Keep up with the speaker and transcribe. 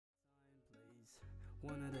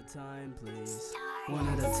One at a time, please. One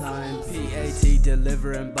at a time. PAT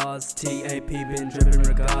delivering bars. TAP been dripping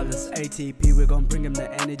regardless. ATP, we're gonna bring him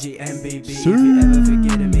the energy. MBB. If you ever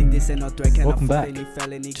forgetting me, this ain't no threat. Can't Welcome afford back any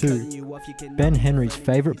felony. to Cutting you off, you can Ben Henry's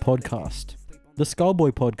favourite podcast, the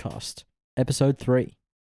Skullboy Podcast, episode 3.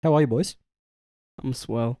 How are you, boys? I'm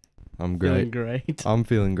swell. I'm Feeling great. great. I'm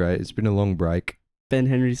feeling great. It's been a long break. Ben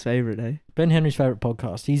Henry's favorite, eh? Ben Henry's favourite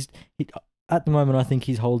podcast. He at the moment, I think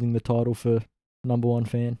he's holding the title for number one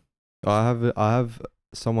fan. I have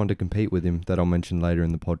someone to compete with him that I'll mention later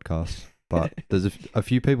in the podcast. But there's a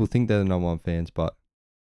few people think they're the number one fans, but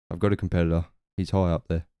I've got a competitor. He's high up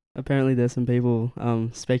there. Apparently, there's some people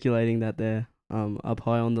speculating that they're up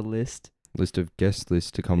high on the list. List of guest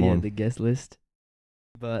lists to come yeah, on. the guest list.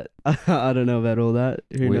 But I don't know about all that.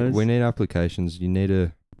 Who knows? We need applications.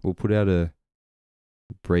 We'll put out a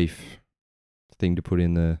brief thing to put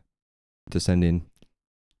in to send in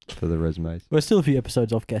for the resumes. We're still a few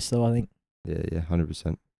episodes off guests, though, I think. Yeah,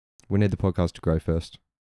 100%. We need the podcast to grow first.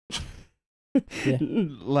 Yeah.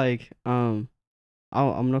 Like, I'm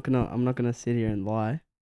not gonna sit here and lie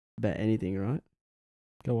about anything, right?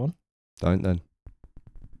 Go on. Don't then.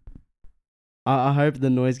 I hope the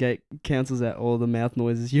noise gate cancels out all the mouth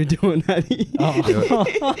noises you're doing, Addy. Oh.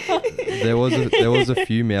 There was a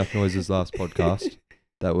few mouth noises last podcast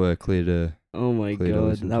that were clear to Oh my clear to god,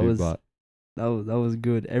 listen that to, was but that was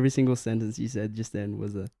good. Every single sentence you said just then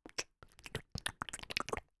was a.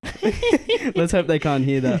 Let's hope they can't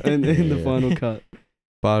hear that in the Yeah. final cut.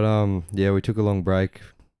 yeah, we took a long break.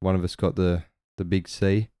 One of us got the big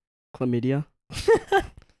C Chlamydia.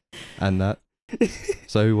 and that.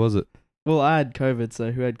 So who was it? Well, I had COVID,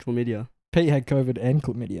 so who had chlamydia? Pete had COVID and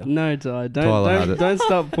chlamydia. No, Ty, Tyler had it. don't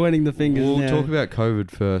stop pointing the fingers We'll now. talk about COVID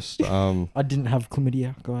first. I didn't have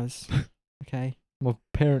chlamydia, guys. Okay. My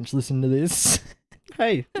parents listen to this.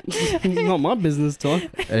 Hey, not my business, Ty.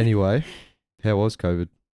 Anyway, how was COVID?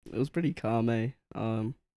 It was pretty calm, eh?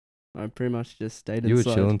 I pretty much just stayed You were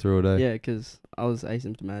inside. chilling through it, eh? Yeah, 'cause I was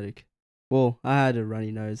asymptomatic. Well, I had a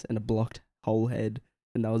runny nose and a blocked whole head,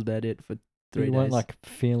 and that was about it for 3 You days. weren't like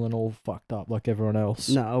feeling all fucked up like everyone else.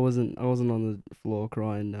 No, I wasn't on the floor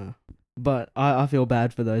crying, no. But I feel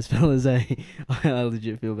bad for those fellas, eh? I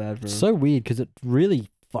legit feel bad for It's them. so weird because it really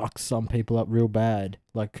fucks some people up real bad.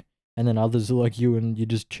 Like, and then others are like you and you're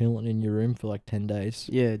just chilling in your room for like 10 days.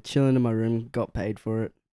 Yeah, chilling in my room, got paid for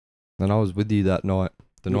it. And I was with you that night.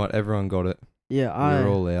 The Yeah. night everyone got it. Yeah, We were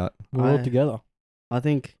all out. We were all I- together. I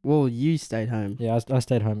think, well, you stayed home. Yeah, I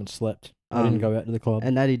stayed home and slept. I didn't go out to the club.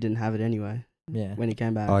 And Addy didn't have it anyway Yeah. when he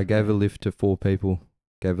came back. I gave a lift to 4 people.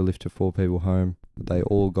 Home. They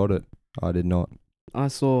all got it. I did not. I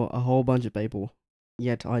saw a whole bunch of people,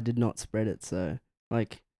 yet I did not spread it. So,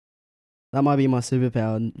 like, that might be my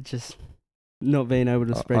superpower, just not being able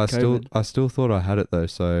to spread COVID. I still thought I had it though,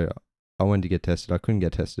 so I went to get tested. I couldn't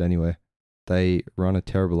get tested anywhere. They run a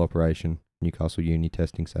terrible operation, Newcastle Uni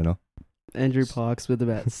Testing Centre. Andrew Parks with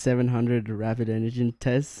about 700 rapid antigen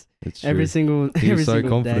tests It's every true. single He every was so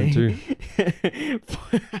single confident day.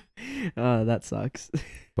 Oh, that sucks.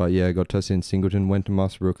 But yeah, I got tested in Singleton, went to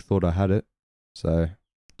Musbrook, thought I had it. So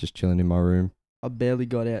just chilling in my room. I barely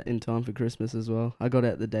got out in time for Christmas as well. I got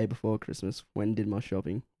out the day before Christmas, went and did my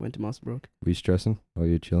shopping, went to Musbrook. Were you stressing or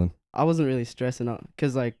you chilling? I wasn't really stressing out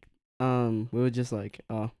because, like, we were just like,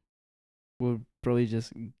 we'll probably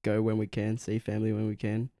just go when we can, see family when we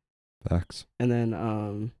can. Facts. And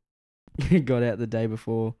then got out the day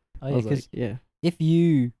before. Oh, I yeah, was 'cause like, yeah. if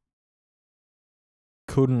you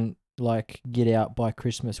couldn't like get out by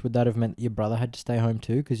Christmas, would that have meant that your brother had to stay home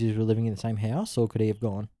too because you were living in the same house, or could he have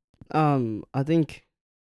gone? I think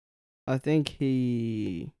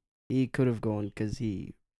he could have gone because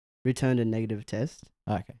he returned a negative test.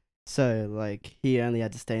 Okay. So, like, he only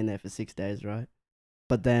had to stay in there for 6 days, right?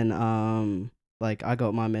 But then, like, I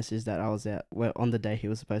got my message that I was out on the day he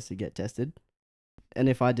was supposed to get tested. And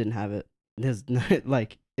if I didn't have it, there's no,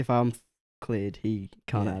 like, if I'm cleared, he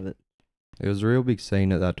can't Yeah. have it. It was a real big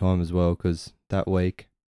scene at that time as well, because that week,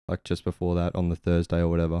 like just before that, on the Thursday or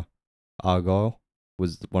whatever, Argyle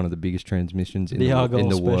was one of the biggest transmissions in The the Argyle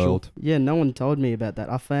special. world. Yeah, no one told me about that.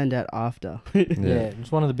 I found out after. Yeah. It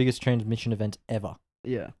was one of the biggest transmission events ever.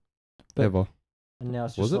 Yeah. But- Ever. And now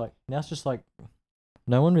it's Was just like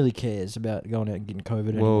no one really cares about going out and getting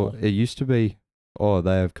COVID Well, anymore. it used to be, oh,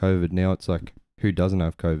 they have COVID. Now it's like, who doesn't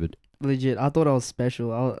have COVID? Legit, I thought I was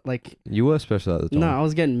special. I was, like, You were special at the time. no, I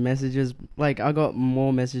was getting messages. Like, I got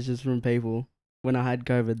more messages from people when I had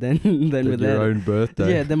COVID than Than with your that. own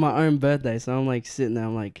birthday. Yeah, than my own birthday. So I'm like sitting there.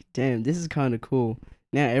 I'm like, damn, this is kind of cool.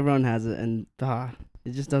 Now everyone has it, and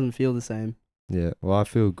it just doesn't feel the same. Yeah. Well, I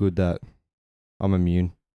feel good that I'm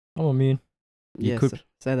immune. I'm immune. You Yeah, could-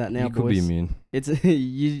 say that now, you could boys. be immune. It's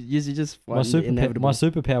you just My fighting the inevitable. my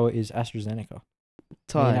superpower is AstraZeneca. Me and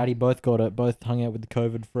Ty, Addy both got it. Both hung out with the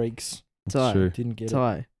COVID freaks. It's Ty, true. Didn't get it.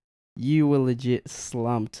 Ty, you were legit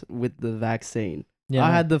slumped with the vaccine. Yeah, I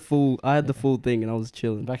no, had the full Yeah. thing, and I was the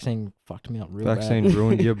chilling. vaccine fucked me up real Vaccine bad.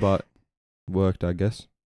 ruined you, but worked, I guess.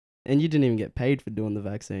 And you didn't even get paid for doing the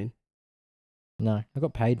vaccine. No, I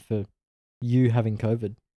got paid for you having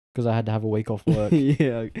COVID because I had to have a week off work.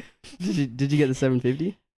 Yeah. Did you get the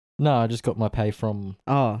 750? No, I just got my pay from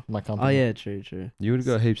Oh. my company. Oh yeah, true. You would have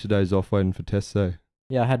got heaps of days off waiting for tests, though.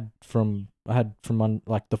 Yeah, I had from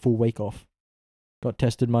like the full week off. Got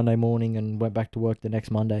tested Monday morning and went back to work the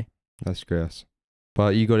next Monday. That's gross.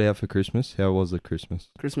 But you got out for Christmas. How was the Christmas?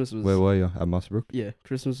 Christmas was Where were you? At Musselbrook? Yeah,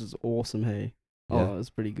 Christmas was awesome, hey. Yeah. Oh, it was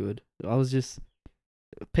pretty good. I was just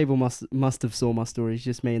people must have saw my stories,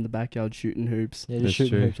 just me in the backyard shooting hoops. Yeah, That's just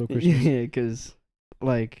shooting true. hoops all Christmas. Yeah, because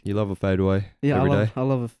like You love a fadeaway yeah, every day? I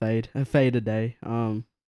love a fade a day.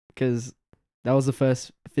 Because that was the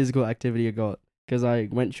first physical activity I got. Because I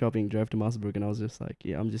went shopping, drove to Musselbrook, and I was just like,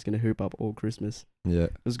 yeah, I'm just gonna hoop up all Christmas. Yeah.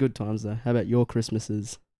 It was good times though. How about your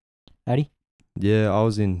Christmases? Addy? Yeah, I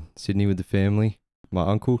was in Sydney with the family. My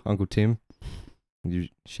uncle, Uncle Tim, you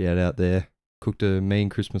shout out there, cooked a mean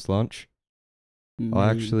Christmas lunch. I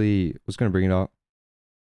actually was going to bring it up.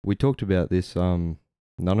 We talked about this. None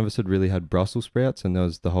of us had really had Brussels sprouts, and there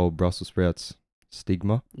was the whole Brussels sprouts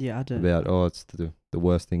stigma Yeah, I don't. about, it's the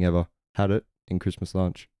worst thing ever. Had it in Christmas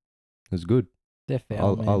lunch. It was good. They're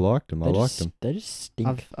foul, man. I liked them. I liked them. They just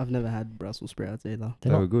stink. I've never had Brussels sprouts either.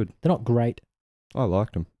 They're They were not, good. they're not great. I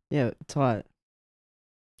liked them. Yeah, tight.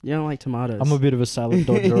 You don't like tomatoes. I'm a bit of a salad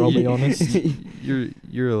dodger, I'll be honest.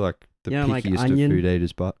 You're like the Yeah, like pickiest onion. of food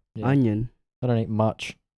eaters, but Yeah, Onion. I don't eat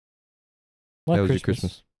much. Like how was your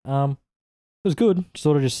Christmas? It was good.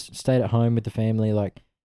 Sort of just stayed at home with the family, like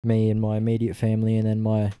me and my immediate family, and then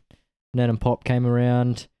my nan and pop came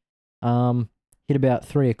around. Hit about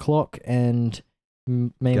 3:00, and me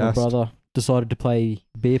and my Gassed. brother decided to play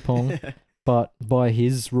beer pong, but by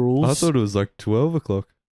his rules, I thought it was like 12 o'clock.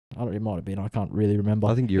 I don't. It might have been. I can't really remember.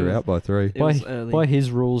 I think you It were was- out by 3. It was early. By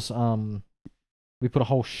his rules, we put a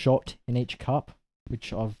whole shot in each cup,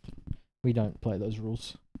 which we don't play those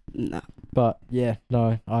rules. Nah. But yeah,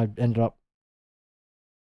 no, I ended up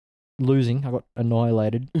losing. I got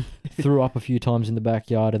annihilated. Threw up a few times in the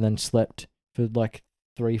backyard and then slept for like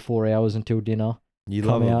 3-4 hours until dinner. You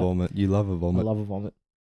Come love a out. vomit. You love a I vomit. love a vomit.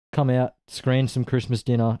 Come out, screened some Christmas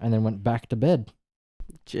dinner, and then went back to bed.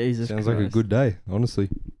 Jesus Sounds Christ. like a good day, honestly.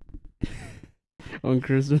 On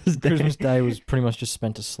Christmas Day. Christmas Day was pretty much just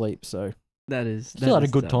spent asleep, so That is. still had a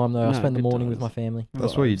is good tough. time though. I No, spent the good morning with my times. family.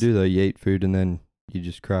 That's what you Vibes. do though. You eat food and then you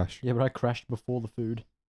just crash. Yeah, but I crashed before the food.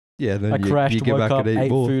 Yeah, then I crashed, you get woke back up, and eat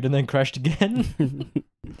ate more. food, and then crashed again.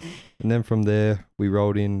 And then from there, we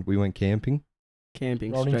rolled in. We went camping.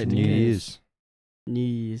 Camping Rolling straight to to New New Year's. New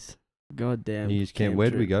Year's. God damn. New Year's camp.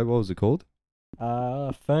 Where'd we go? What was it called?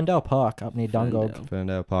 Ferndale Park up near Dungog. Ferndale.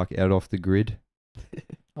 Ferndale Park. Out off the grid.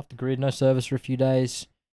 Off the grid, no service for a few days.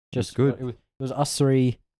 That's Just good. It was us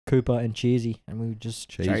three, Cooper and Cheesy, and we just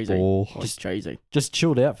Cheese Cheesy. ball. Just crazy.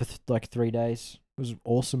 chilled out for like 3 days. It was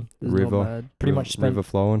awesome. River. Pretty much spent River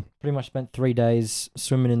flowing. 3 days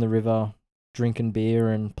swimming in the river, drinking beer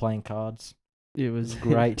and playing cards. It was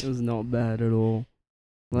great. It was not bad at all.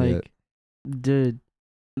 Yeah. Like, dude,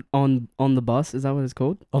 on the bus, is that what it's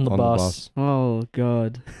called? On the On bus. Oh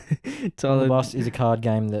God. On Tyler, the bus is a card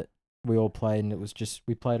game that we all played, and it was just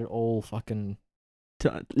we played it all fucking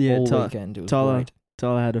all weekend. It was Tyler. great.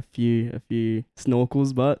 Tyler had a few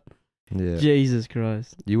snorkels, but Yeah. Jesus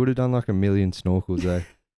Christ. You would have done like 1,000,000 snorkels, eh?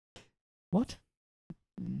 What?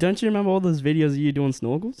 Don't you remember all those videos of you doing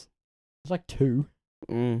snorkels? It was like 2.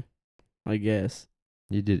 I guess.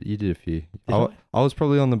 You did a few. Did I was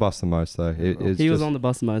probably on the bus the most though. He was on the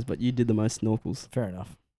bus the most, but you did the most snorkels. Fair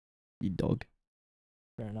enough. You dog.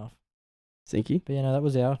 Fair enough. Sinky. But yeah, no, that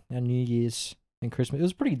was our New Year's and Christmas. It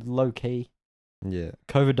was pretty low key. Yeah.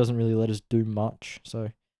 COVID doesn't really let us do much, so I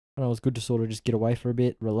don't know. It was good to sort of just get away for a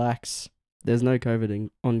bit, relax. There's no COVID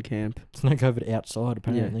on camp. There's no COVID outside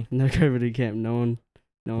apparently. Yeah, no COVID in camp. No one.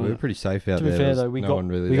 We were pretty safe out To there. be There fair was though, we no one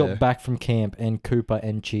really we there. got back from camp, and Cooper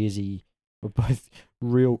and Cheesy were both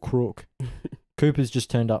real crook. Cooper's just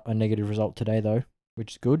turned up a negative result today though,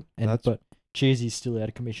 which is good. But Cheesy's still out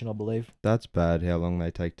of commission, I believe. That's bad. How long they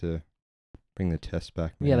take to bring the test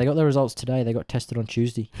back? Man. Yeah, they got their results today. They got tested on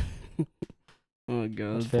Tuesday. Oh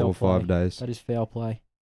God. That's 4 foul or 5 play. days. That is foul play.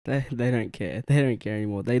 They don't care. They don't care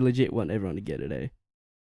anymore. They legit want everyone to get it, eh?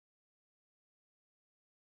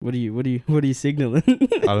 What are you signaling? I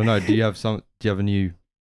don't know. Do you have a new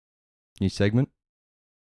segment?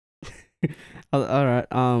 All right.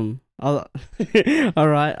 All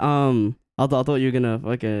right. I thought you were gonna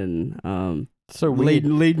fucking So weird.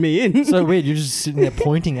 lead me in. So weird. You're just sitting there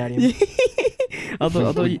pointing at him. I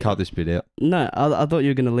thought we you. can cut this bit out. No, I thought you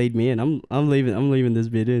were gonna lead me in. I'm leaving this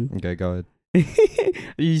bit in. Okay, go ahead.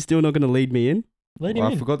 Are you still not gonna lead me in? Lead him Well,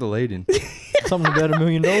 I in. forgot the lead in. Something about $1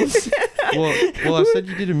 million. well, I said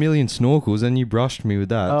you did 1 million snorkels and you brushed me with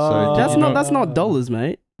that. So That's did you that's not dollars,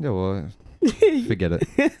 mate. Yeah, well, forget it.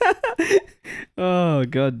 Oh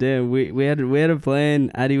god damn. We had a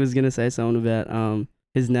plan. Addy was gonna say something about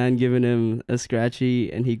his nan giving him a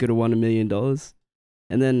scratchy and he could have won $1 million.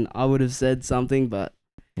 And then I would have said something, but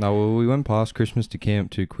No, well, we went past Christmas to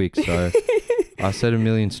camp too quick, so I said 1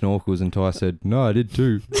 million snorkels until I said, no, I did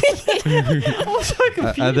too. I was so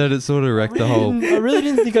confused. And then it sort of wrecked the whole... I really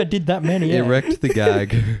didn't think I did that many. It wrecked the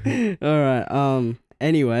gag. All right.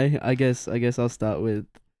 Anyway, I guess I'll start with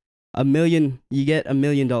 $1 million. You get $1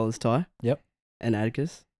 million, Ty. Yep. And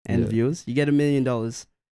Atticus and Yeah. viewers, you get $1 million,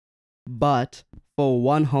 but for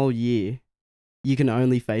 1 whole year, you can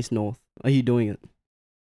only face north. Are you doing it?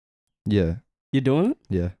 Yeah, You're doing it?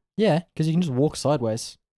 yeah. Yeah, because you can just walk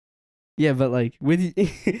sideways. Yeah, but like with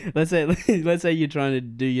let's say you're trying to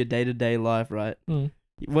do your day-to-day life, right? Mm.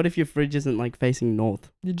 What if your fridge isn't like facing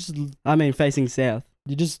north? You just Facing south.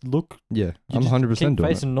 look. Yeah, You I'm just 100% keep doing it.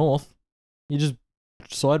 facing north. You just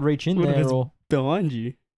side reach in What if there, it's or behind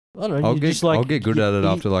you? I don't know. I'll you get- just like I'll get good at it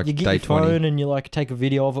after, like, you get day your 20. phone and you like take a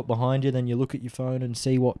video of it behind you. Then you look at your phone and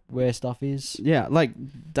see where stuff is. Yeah, like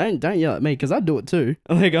don't yell at me because I do it too.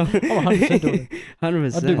 Like I'm 100% doing it.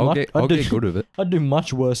 100%. do I'll much- get I'd do- good at it. I'd do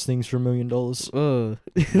much worse things for $1 million. Oh.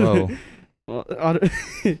 Well, Well,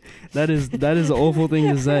 that is an awful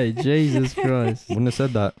thing to say. Jesus Christ. wouldn't have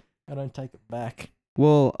said that. I don't take it back.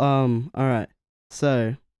 Well, all right.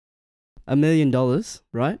 So, $1 million,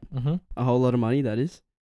 right? Mm-hmm. A whole lot of money, that is.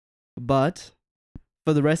 But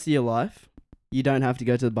for the rest of your life, you don't have to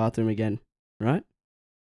go to the bathroom again, right?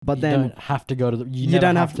 But you then don't have to go to the. You, you never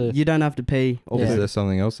don't have to. You don't have to pee or Yeah. Is poop. there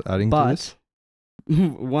something else adding to this?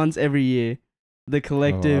 But once every year, the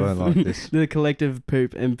collective, Oh, I don't like this. the collective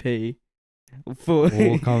poop and pee, for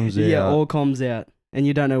All comes yeah, out. all comes out, and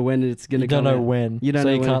you don't know when it's gonna You come. don't know out. when. You don't so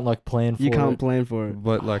know you when. can't like plan for You can't it. plan for it.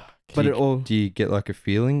 But like, But it all. do you get like a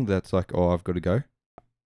feeling that's like, oh, I've got to go?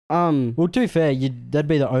 Well, to be fair, that'd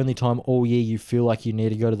be the only time all year you feel like you need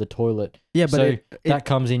to go to the toilet. Yeah, but so that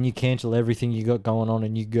comes in, you cancel everything you got going on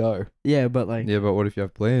and you go. yeah, but like Yeah, but what if you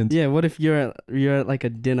have plans? yeah, what if you're at like a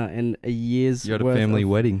dinner and a year's You're at a worth family of,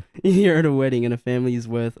 wedding. you're at a wedding and a family's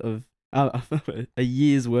worth of a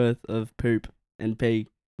year's worth of poop and pee.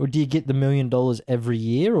 Or do you get the $1 million every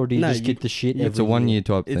year, or do you No, just you- get the shit every It's a 1 year? year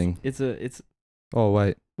type thing. It's Oh,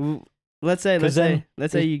 wait. let's say 'Cause then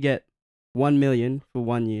you get 1 million for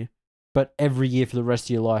 1 year. But every year for the rest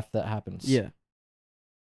of your life that happens. Yeah,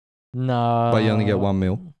 No. But you only get 1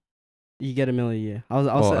 mil. you get $1 million a year. I'll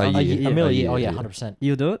Oh, say a A year. year. A $1 million. year, Oh yeah, yeah. 100%.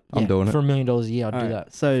 You'll do it. I'm doing it. For $1 million a year, I'd do Alright,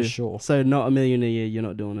 that so for sure. so not $1 million a year. You're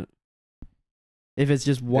not doing it. If it's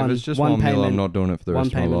just one, if it's just one 1 payment, mil, I'm not doing it for the one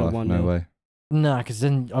rest of my payment of life. 1 No mil. way. Nah, because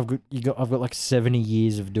then I've got like 70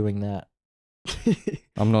 years of doing that.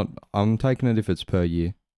 I'm taking it if it's per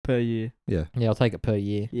year. per year. Yeah. Yeah, I'll take it per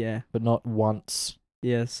year, Yeah, but not once.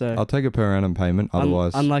 yeah. So I'll take a per annum payment.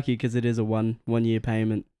 Otherwise, unlucky because it is a one year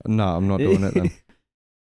payment. no, I'm not doing it then.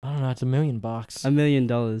 I don't know. It's $1 million. $1 million.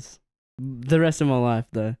 The rest of my life,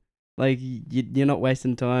 though, like you're not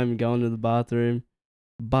wasting time going to the bathroom,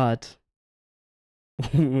 but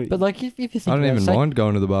But like, if you think I don't about it, even say, mind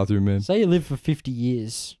going to the bathroom, man. say you live for 50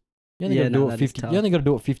 years, you only Yeah, got to no, do it that is 50. tough. You only got to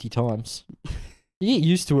do it 50 times. You get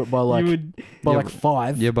used to it by like you would, Yeah, like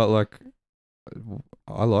 5. Yeah, but like,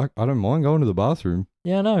 I don't mind going to the bathroom.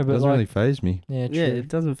 Yeah, I know, It but doesn't like, really phase me. yeah, true. yeah, it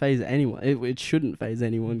doesn't phase anyone. It shouldn't phase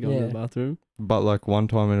anyone going to Yeah. the bathroom. But like one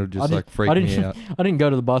time it'll just I like didn't- freak I me didn't- out. I didn't go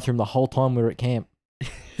to the bathroom the whole time we were at camp.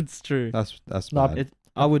 It's true. That's No, bad.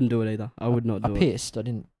 I wouldn't do it either. I would not I do it. pissed. I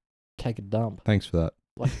didn't take a dump. Thanks for that.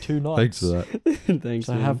 Like 2 nights. Thanks for that. Thanks.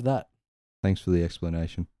 So man. have that. Thanks for the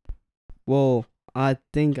explanation. Well, I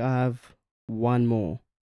think I have one more.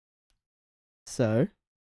 So,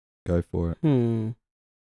 Go for it. $1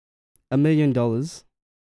 million,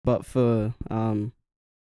 but for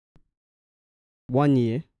 1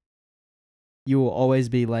 year, you will always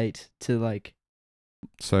be late to like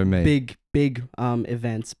So me. big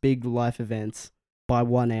events, big life events by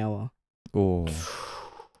 1 hour. Oh,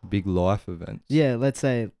 big life events. Yeah, let's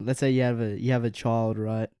say you have a child,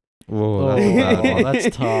 right? Whoa, Oh, that's bad.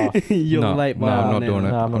 that's tough. You're No, late by no, I'm 1 not doing hour.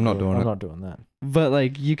 it. No, I'm not doing I'm it. not doing that. But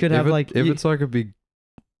like you could have if you, it's like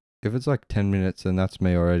if it's like 10 minutes, then that's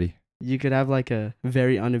me already. you could have like a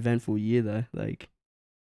very uneventful year though. Like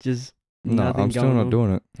just No, nothing I'm still going not on.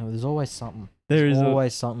 doing it. No, there's always something. There There's is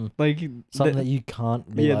always something. like Something that you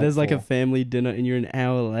can't be yeah. late There's like a for. family dinner and you're an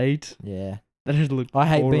hour late. Yeah. That would look. I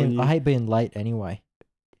hate poor on you. I hate being late anyway.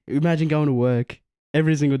 Imagine going to work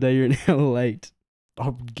every single day. You're an hour late. I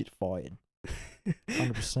would get fired.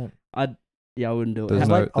 100%. Yeah, I wouldn't do it. There's was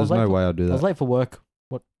no, late- I was there's no late way I'd do I was that. late for work.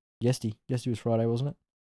 What? Yesterday was Friday, wasn't it?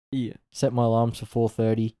 Yeah. Set my alarms for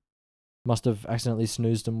 4:30. Must have accidentally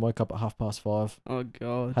snoozed and woke up at 5:30. Oh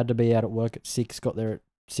god. Had to be out at work at 6. Got there at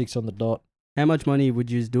 6 on the dot. How much money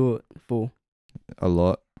would you do it for? A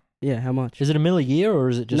lot. Yeah, how much? Is it $1 million a year or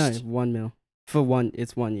is it just? No, 1 mil. For one,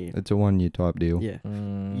 it's 1 year. It's a 1 year type deal. Yeah.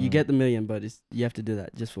 Mm. You get the million, but you have to do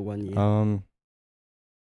that just for 1 year.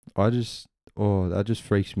 That just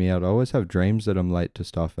freaks me out. I always have dreams that I'm late to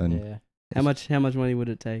stuff, and Yeah. How much money would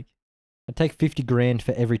it take? I'd take 50 grand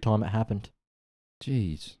for every time it happened.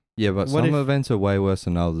 jeez. Yeah, but What some if- events are way worse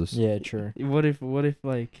than others. Yeah, true. What if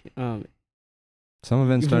like Some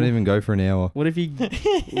events don't even go for an hour. what if you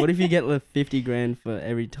get like 50 grand for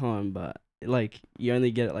every time, but like you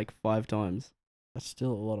only get it like 5 times? That's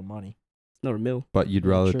still a lot of money. It's not a mil. But you'd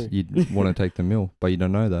Yeah, rather true. you'd want to take the mill, but you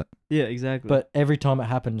don't know that. Yeah, exactly. But every time it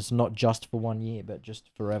happens, not just for 1 year, but just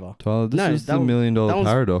forever. Tyler, this No, is that the was- $1 million that was-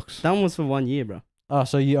 paradox. that one was for 1 year, bro. Oh,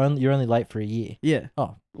 so you're only late for a year. Yeah.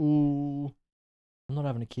 Oh, ooh. I'm not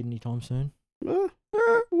having a kid anytime soon. Well,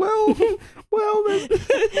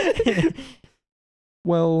 there's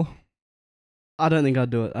Well, I don't think I'd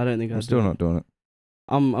do it. I don't think I'd I'm still do not doing it. it.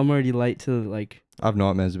 I'm already late to like. I have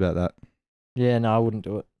nightmares about that. Yeah, no, I wouldn't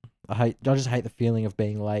do it. I just hate the feeling of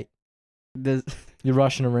being late. There's You're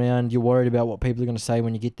rushing around. You're worried about what people are going to say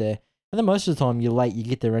when you get there. And then most of the time you're late. You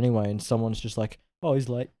get there anyway, and someone's just like, "Oh, he's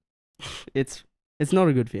late." it's not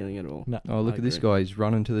a good feeling at all. No. Oh, look I at this agree. guy. He's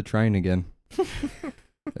running to the train again.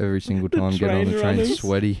 Every single time, getting on the train train, runners.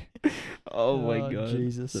 sweaty. Oh my god,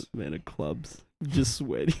 Jesus. That man of clubs, just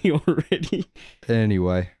sweaty already.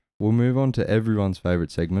 Anyway, we'll move on to everyone's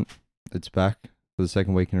favourite segment. It's back for the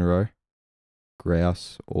second week in a row.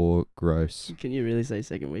 Grouse or gross. Can you really say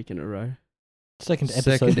second week in a row? Second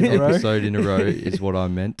episode Second in a row. episode in a row is what I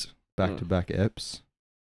meant. Back to back eps.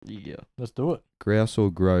 Yeah. Let's do it. Grouse or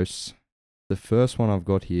gross. The first one I've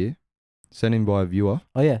got here, sent in by a viewer.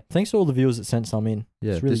 Oh yeah, thanks to all the viewers that sent some in.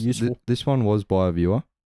 Yeah, It's really this, useful. this one was by a viewer.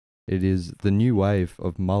 It is the new wave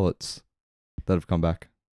of mullets that have come back.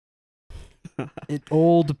 It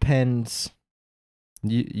all depends.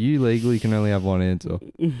 You legally can only have one answer.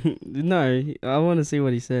 No, I want to see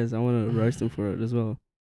what he says. I want to roast him for it as well.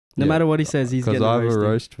 No Yeah, matter what he says, he's Because getting I have a roasted.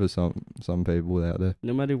 roast for some people out there.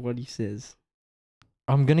 No matter what he says.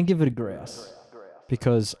 I'm gonna give it a grouse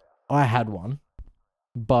because I had one,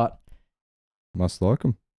 but Must like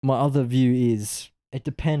them. my other view is it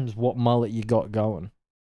depends what mullet you got going.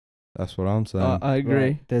 That's what I'm saying. I agree.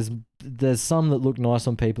 Right? There's some that look nice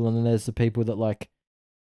on people, and then there's the people that like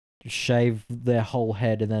shave their whole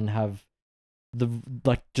head and then have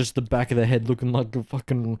just the back of their head looking like a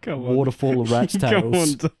fucking Come on. waterfall of rat's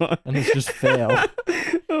tails, Come on, and it's just foul.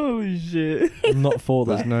 Holy shit. I'm not for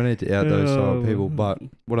There's that. no need to out those type of people. Oh. But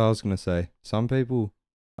what I was going to say, some people,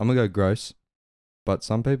 I'm going to go gross, but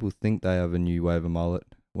some people think they have a new wave of mullet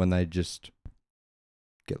when they just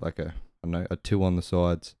get like a 2 on the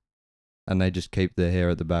sides and they just keep their hair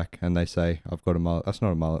at the back and they say, I've got a mullet. That's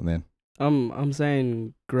not a mullet, man. I'm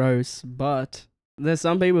saying gross, but there's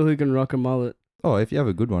some people who can rock a mullet. Oh, if you have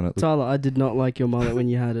a good one, Tyler, I did not like your mullet when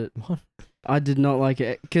you had it. What? I did not like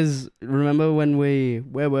it. Because remember when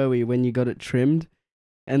where were we when you got it trimmed?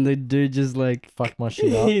 And the dude just like, Fuck my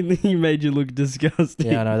shit up. he made you look disgusting.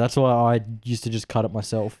 Yeah, I know. That's why I used to just cut it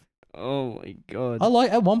myself. Oh my god.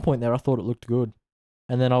 At one point there, I thought it looked good,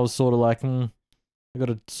 and then I was sort of like, I got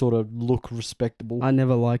to sort of look respectable. I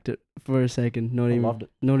never liked it for a second. Not I even. loved it.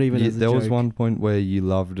 Not even as a there joke. was one point where you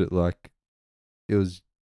loved it like it was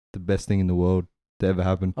the best thing in the world to ever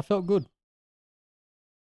happen. I felt good.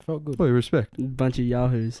 I felt good. Oh, respect. Bunch of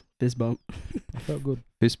yahoos. Fist bump. I felt good.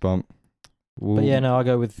 Fist bump. But yeah, no, I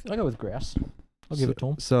go with grouse. I'll give so, it to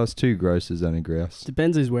him. So it's 2 grosses and a grouse.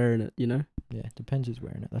 Depends who's wearing it, you know? Yeah, depends who's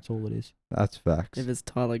wearing it. That's all it is. That's facts. If it's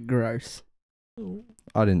Tyler, gross.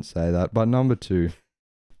 I didn't say that. But number 2,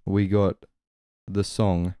 we got the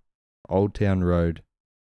song Old Town Road,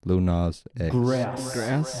 Lil Nas X. Grouse.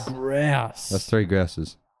 Grouse? Grouse. That's 3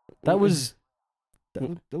 grasses. That was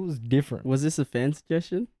different. Was this a fan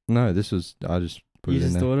suggestion? No, this was, I just put You it in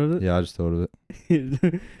just there. thought of it? Yeah, I just thought of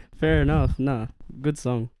it. Fair enough. Nah. Good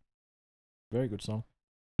song. Very good song.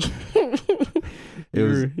 It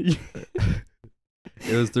was,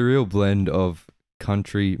 it was the real blend of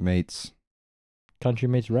country meets Country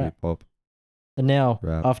meets rap. hip hop. And now,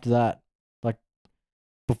 Rap. after that, like,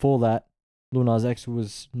 before that, Lil Nas X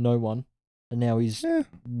was no one, and now he's Yeah.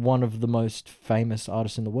 one of the most famous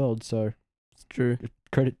artists in the world. So It's true.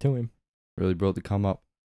 credit to him. Really brought the come up.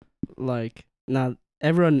 Like, nah,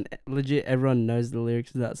 everyone knows the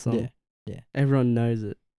lyrics of that song. Yeah. Everyone knows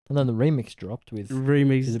it. And then the remix dropped with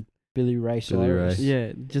Remix. Is it Billy Ray Billy Cyrus. Ray.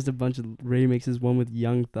 Yeah, just a bunch of remixes. One with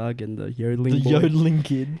Young Thug and the yodeling The boy. yodeling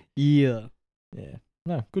kid. Yeah. Yeah.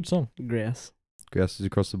 No, good song. Grass. Grasses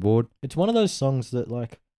across the board. It's one of those songs that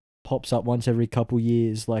like pops up once every couple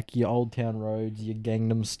years, like your Old Town Roads, your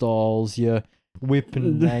Gangnam Styles, your Whip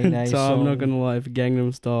and Nay Nay So song. I'm not gonna lie, if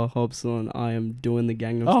Gangnam Style hops on, I am doing the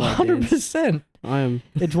Gangnam Oh, Style dance. 100%. I am.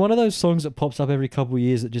 It's one of those songs that pops up every couple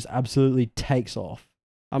years that just absolutely takes off.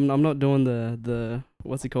 I'm not doing the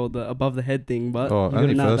what's it called, the above the head thing, but Oh, You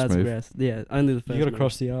only no, first that's move. grass. Yeah, only the first. You got to move.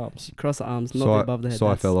 cross the arms. Cross the arms, not So the I, above the head. so I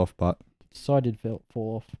That's- fell off, but Side did fall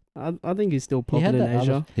off. I think he's still He had popular in that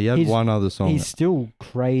Asia. other- he had He's- one other song. He's still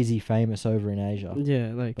crazy famous over in Asia.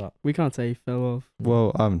 Yeah, like But- we can't say he fell off.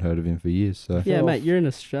 Well, I haven't heard of him for years, so Yeah, fell mate, off- you're in He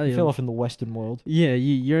Australia. fell off in the Western world. Yeah,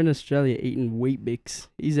 you're in Australia eating wheat bix.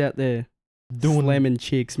 He's out there Doing slamming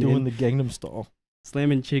chicks, man. doing the Gangnam Style.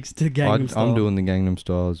 Slamming chicks to Gangnam Style. I'm doing the Gangnam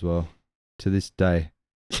Style as well. To this day.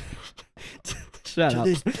 Shut up.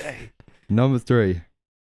 day. Number 3,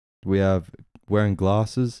 we have wearing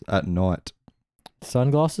glasses at night.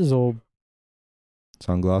 Sunglasses or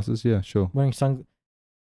Sunglasses, yeah, sure. wearing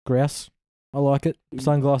grouse. I like it.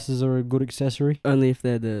 Sunglasses are a good accessory. Only if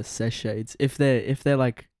they're the sesh shades. If they're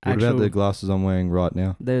like What actual, about the glasses I'm wearing right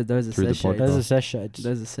now? those are through the sesh shades. podcast? Those are sesh shades.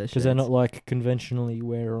 Those are sesh Because they're shades. not like conventionally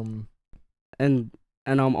wear them. And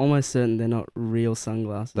I'm almost certain they're not real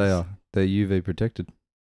sunglasses. They are. They're UV protected.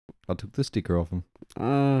 I took the sticker off them.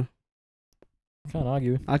 Can't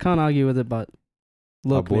argue. I can't argue with it, but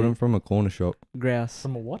look, I bought man, them from a corner shop. grass.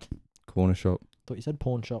 From a what? Corner shop. Thought you said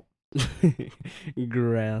pawn shop.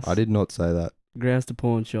 Grass. I did not say that. Grass to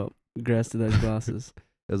pawn shop. Grass to those glasses.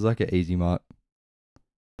 It was like an easy mart.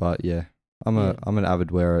 But yeah, I'm Yeah. an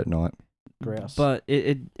avid wearer at night. Grouse. But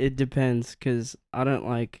it depends, because I don't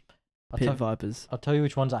like pit I'll vipers. tell you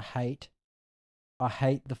which ones I hate. I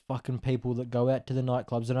hate the fucking people that go out to the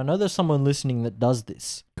nightclubs. And I know there's someone listening that does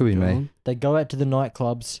this. Could be Go me. on. They go out to the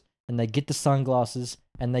nightclubs and they get the sunglasses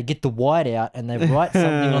and they get the white out and they write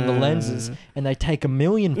something on the lenses and they take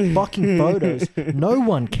 1,000,000 fucking photos. No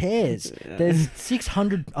one cares. There's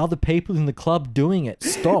 600 other people in the club doing it.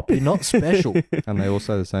 Stop. You're not special. And they all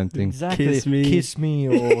say the same thing. Exactly. Kiss me.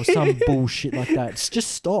 or some bullshit like that.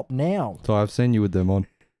 Just stop now. So I've seen you with them on.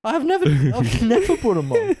 I've never put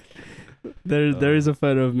them on. There is a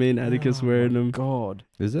photo of me and Atticus Oh wearing my them. God.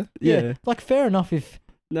 Is it? Yeah. Like, fair enough if...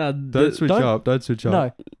 No, Don't switch don't- up. Don't switch up.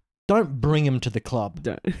 No, don't bring them to the club.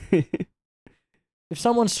 don't. If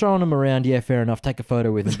someone's throwing them around, yeah, fair enough, take a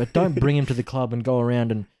photo with them. But don't bring them to the club and go around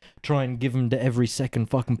and try and give them to every second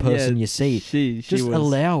fucking person you see. She Just was,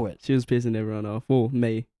 allow it. She was pissing everyone off. Well,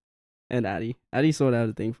 me and Addy. Addy sorted out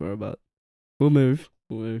a thing for her, but we'll move.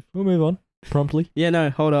 We'll move on promptly. Yeah, no,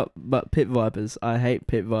 hold up. But pit vipers, I hate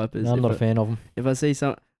pit vipers. No, I'm If not I- a fan of them. If I see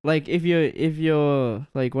some, like, if you're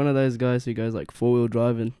like one of those guys who goes like 4-wheel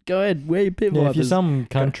driving, go ahead, wear your pit Yeah, vipers. if you're some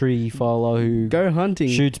country follow who Go hunting.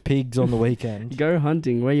 shoots pigs on the weekend, Go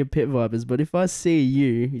hunting, wear your pit vipers. But if I see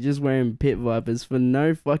you just wearing pit vipers for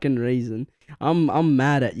no fucking reason, I'm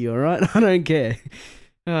mad at you. All right, I don't care.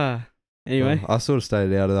 Anyway, I sort of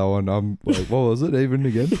stayed out of that one. I'm like, what was it even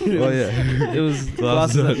again? Oh yeah, it was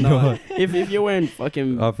Glasses glasses at at night. night. If you're wearing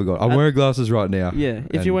fucking I forgot. I'm wearing glasses right now. yeah,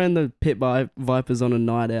 if and- you're wearing the pit vipers on a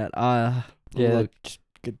night out, yeah, look,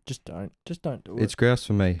 just don't do it. It's grouse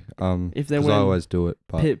for me. if they're 'cause I wearing always do it.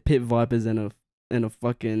 But pit vipers and a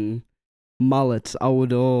fucking mullet, I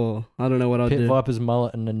would I don't know what I'd Pit do. Viper's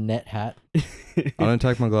mullet and a net hat. I don't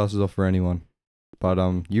take my glasses off for anyone. But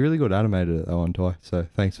you really got animated at that one, Ty. So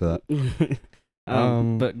thanks for that.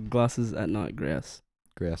 But glasses at night, grouse.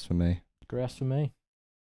 Grouse for me. Grass for me.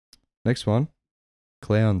 Next one,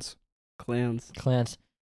 clowns. Clowns. Clowns.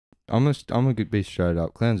 I'm gonna be straight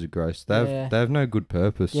up. Clowns are gross. Yeah. They have no good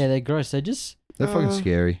purpose. Yeah, they're gross. They're just They're fucking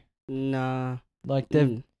scary. Nah. like they're.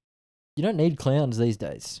 Mm. You don't need clowns these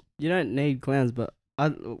days. You don't need clowns, but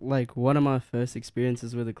like one of my first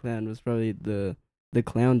experiences with a clown was probably the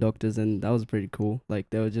clown doctors, and that was pretty cool. Like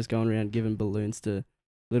they were just going around giving balloons to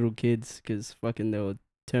little kids because fucking they were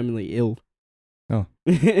terminally ill. Oh.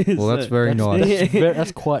 Well, that's very nice.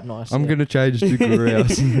 That's quite nice. I'm yeah. gonna change to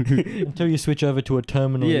grouse. Until you switch over to a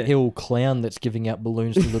terminally Yeah. ill clown that's giving out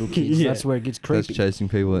balloons to little kids. Yeah. That's where it gets That's creepy. chasing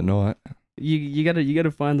people at night. You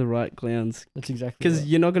gotta find the right clowns. That's exactly Because right.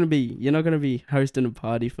 you're not gonna be hosting a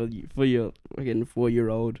party for your fucking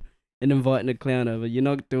 4-year-old and inviting a clown over. You're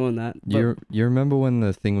not doing that. But You remember when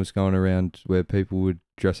the thing was going around where people would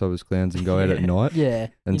dress up as clowns and go out at night Yeah.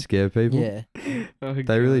 and scare people? Yeah. oh,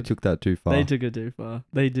 They really God. took that too far. They took it too far.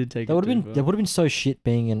 They did take That it would too have far. been so shit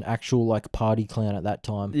being an actual like party clown at that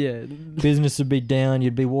time. Yeah. Business would be down.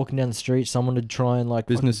 You'd be walking down the street. Someone would try and like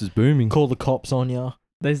Business is booming. call the cops on you.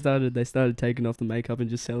 They started taking off the makeup and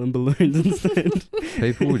just selling balloons instead.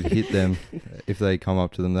 People would hit them if they come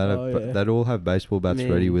up to them. They'd all have baseball bats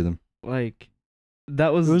ready Man. with them. Like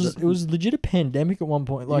that was It was legit a pandemic at one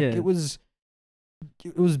point. Like Yeah. it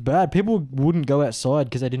was bad. People wouldn't go outside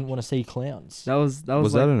because they didn't want to see clowns. that was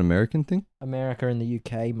Was like, that an American thing? America and the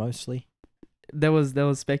UK mostly. there was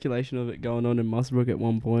speculation of it going on in Mossbrook at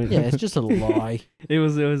one point. Yeah, it's just a lie. It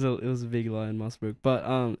was a big lie in Mossbrook,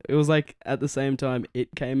 but it was like at the same time it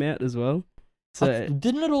came out as well. So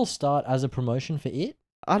Didn't it all start as a promotion for it?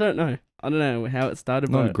 I don't know how it started,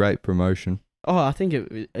 Not a but great promotion. I think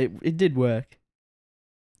it did work.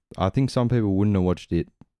 I think some people wouldn't have watched it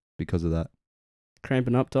because of that.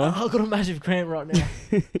 Cramping up, Ty. I've got a massive cramp right now.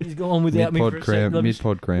 He's gone without me for Mid-pod a cramp. second.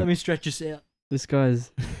 Mid-pod Let cramp. me stretch this out. This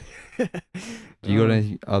guy's. Do you got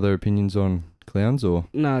any other opinions on clowns or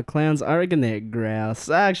Nah, clowns. I reckon they're grouse.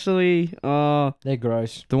 Actually, They're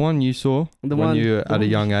gross. the one you saw the when one. you were the at a one-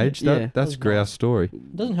 young age? yeah. That's That's grouse nice. story.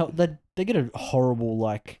 Doesn't help. They get a horrible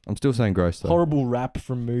like I'm still saying gross though. horrible rap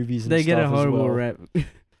from movies. And They get a stuff as horrible well. rap.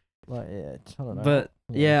 Like I don't know. But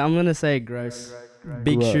yeah, I'm gonna say gross.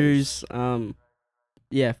 Big Gross. shoes.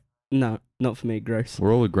 Yeah. No, not for me. Gross.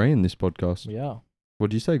 We're all agreeing in this podcast. Yeah. What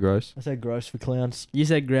did you say, gross? I say gross for clowns. You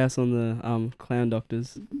said grouse on the clown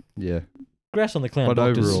doctors. Yeah. Grass on the clown But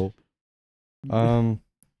doctors. overall,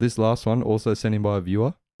 this last one also sent in by a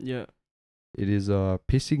viewer. Yeah. It is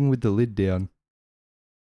pissing with the lid down.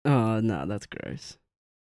 Oh no, that's gross.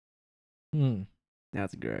 Hmm.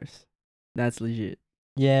 That's gross. That's legit.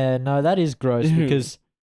 Yeah, no, that is gross because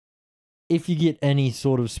if you get any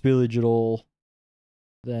sort of spillage at all,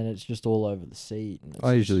 then it's just all over the seat. And it's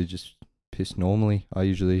I just- usually just piss normally. I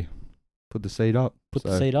usually put the seat up. put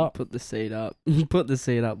the so seat up. Put the seat up. Put the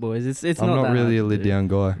seat up, boys. It's I'm not not that really a hard to lid do. down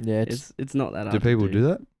guy. Yeah, it's It's not that hard. Do to people do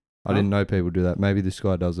that? I Huh? didn't know people do that. Maybe this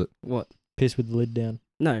guy does it. What? piss with the lid down.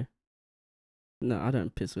 No. No, I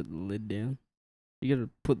don't piss with the lid down. You gotta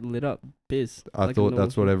put the lid up. Piss. I like a thought normal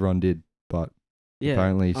that's what thing. everyone did, but Yeah.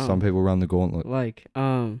 apparently some people run the gauntlet. Like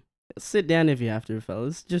sit down if you have to,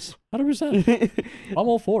 fellas. Just 100%. I'm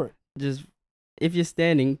all for it. just if you're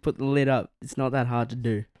standing, put the lid up. It's not that hard to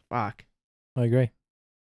do. Fuck. I agree.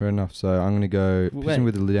 Fair enough. So I'm gonna go Wait, pissing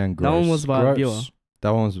with the lid down. Gross. That one was by a Gross. viewer. That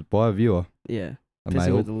one was by a viewer, Yeah. a Pissing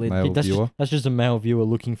male with the lid. male That's viewer. just a male viewer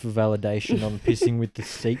looking for validation on pissing with the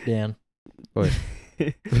seat down.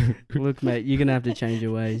 Look, mate, you're gonna have to change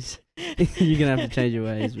your ways. You're gonna have to change your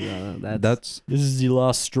ways, brother. That's This is your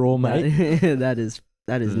last straw, mate. that is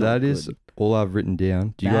not that is good. all I've written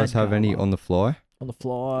down. Do you Bad guys have any karma. on the fly? On the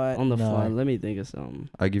fly. On the no. fly. Let me think of something.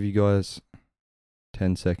 I give you guys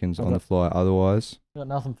 10 seconds I've on the got- fly. Otherwise, Got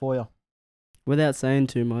nothing for you. Without saying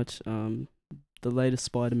too much, the latest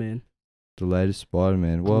Spider-Man. the latest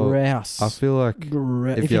Spider-Man. Well, Grouse. I feel like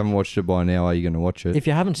if you haven't watched it by now, are you going to watch it? if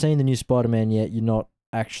you haven't seen the new Spider-Man yet, you're not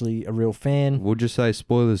actually a real fan. We'll just say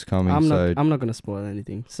spoilers coming. I'm so not gonna spoil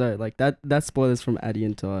anything. So like that's spoilers from Addy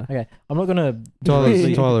and Ty. Okay, I'm not gonna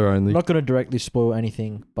Tyler I'm only. not gonna directly spoil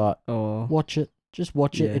anything, but Oh, watch it. Just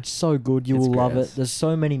watch it. Yeah. It's so good. You It's will love gross. it. There's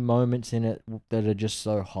so many moments in it that are just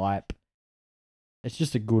so hype. It's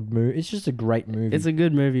just a good movie. It's just a great movie. it's a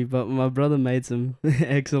good movie, but my brother made some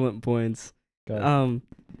excellent points. Go.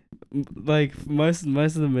 Like most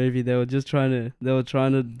of the movie, they were trying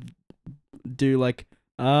to do like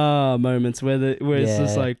moments where it's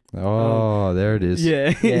just Yeah. like Oh, there it is.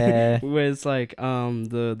 yeah Yeah. where it's like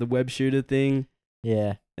the web shooter thing,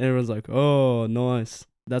 Yeah. and everyone's like, oh, nice.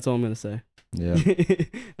 That's all I'm gonna say. Yeah.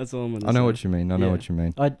 That's all I'm gonna say. I know what you mean. I know Yeah. what you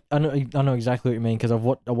mean. I know exactly what you mean because I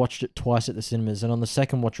watched it twice at the cinemas, and on the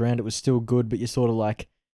second watch around it was still good, but you're sort of like,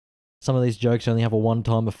 some of these jokes only have a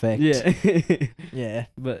one-time effect. Yeah. Yeah.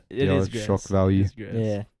 But it The is old gross. shock value. It is gross.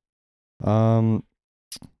 Yeah.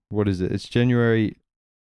 What is it? It's January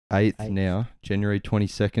 8th 8th. now. January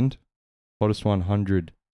 22nd. Hottest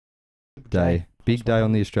 100 day. Big day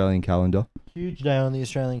on the Australian calendar. Huge day on the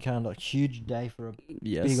Australian calendar. Huge day for a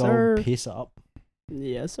Yes, big sir. old piss up.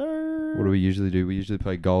 Yes, sir. What do we usually do? We usually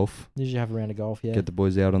play golf. Usually have a round of golf, yeah. Get the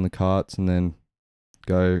boys out on the carts and then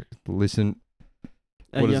go listen.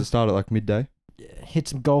 What does yeah. it start at like midday? Yeah, hit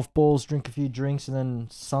some golf balls, drink a few drinks, and then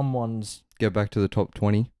someone's Get back to the top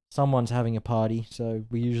 20. having a party. So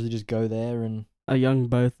we usually just go there and A young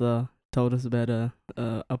both told us about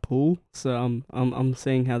a pool. So I'm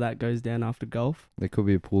seeing how that goes down after golf. There could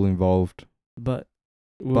be a pool involved. But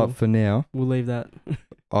But for now, we'll leave that.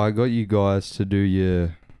 I got you guys to do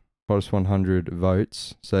your Hottest 100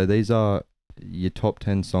 votes. So these are your top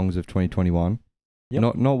 10 songs of 2021.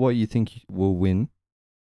 Yep. Not what you think will win.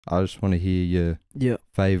 I just want to hear your Yeah.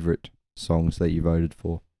 favourite songs that you voted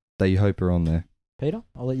for, that you hope are on there. Peter,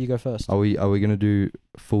 I'll let you go first. Are we gonna do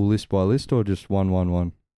full list by list or just one?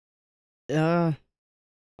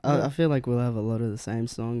 I feel like we'll have a lot of the same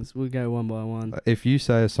songs. We'll go one by one. If you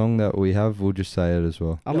say a song that we have, we'll just say it as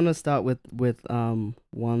well. I'm gonna start with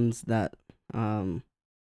ones that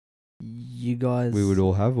you guys We would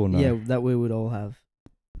all have or no? yeah, that we would all have.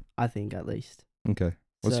 I think at least. Okay.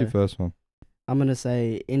 What's So, your first one? I'm gonna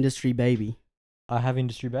say Industry Baby. I have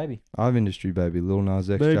Industry Baby. I have Industry Baby, Lil Nas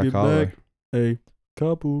X, Baby Jack Harlow. back. Hey.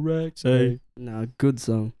 Couple racks. Hey. No, good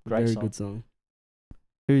song. Great Very song. good song.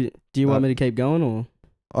 Who do you want me to keep going or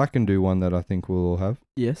I can do one that I think we'll all have.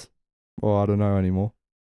 yes? Or I don't know anymore.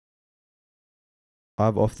 I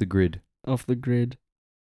have Off the Grid. Off the Grid.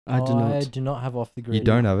 I do not. I do not have Off the Grid. You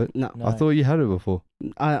don't have it? No. No. I thought you had it before.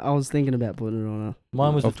 I was thinking about putting it on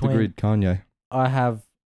Mine was Off the between. Grid, Kanye. I have,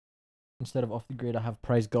 instead of Off the Grid, I have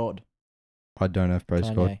Praise God. I don't have Praise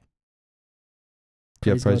Kanye. God. Do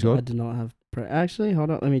you have Praise I God? do not have actually, hold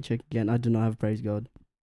on, let me check again. I do not have Praise God.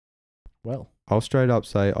 Well, I'll straight up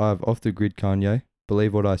say I have Off the Grid, Kanye,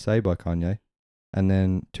 Believe What I Say by Kanye, and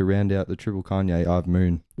then to round out the triple Kanye, I have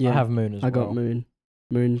Moon. Yeah. I have Moon as I well. got Moon.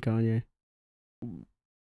 Moon Kanye.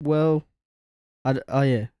 Well, oh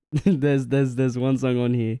yeah. there's one song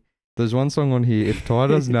on here. There's one song on here, if Ty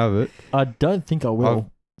doesn't have it, I don't think I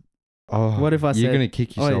will. oh, What if I you're said- going to kick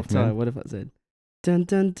Oh, yourself, yeah, sorry, man. what if I said dun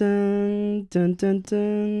dun dun dun dun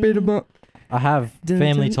dun Beat 'em up. I have Dun,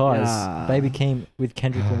 Family dun. Ties. Ah. Baby Keem with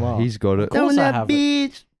Kendrick Lamar. He's got it. Of course I have it.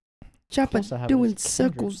 bitch. Of Chopper course I have it. doing It's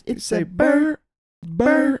Kendrick. circles. It's Say a bird.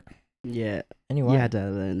 Bird. Yeah. Anyway, You had to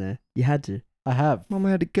have that in there. You had to. I have. Mama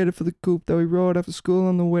had to get it for the coop that we rode after school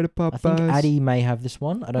on the way to Popeyes. I think Addy may have this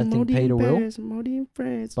one. I don't think Peter will. I'm already in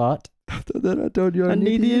France. But After that, I told you I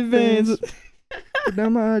need the advance. Put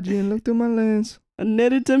down my IG and look through my lens. I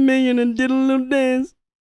netted 10 million and did a little dance.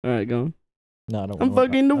 Alright, go on. no, I don't I'm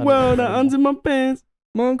want fucking the I don't world. want I unzip my pants.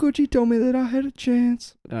 My Uncle G told me that I had a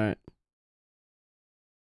chance. Alright.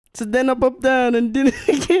 So then up down and did it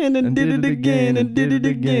again and did it again and did it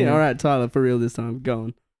again. Alright, Tyler, for real this time. Go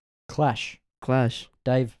on. Clash. Clash.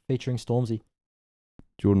 Dave featuring Stormzy.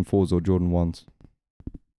 Jordan 4s or Jordan 1s?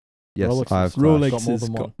 Yes, Rolexes. I have Clash. Rolex. Rolex more has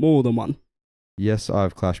than one. got more than one. Yes, I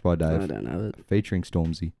have Clash by I Dave. don't know it. Featuring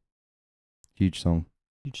Stormzy. Huge song.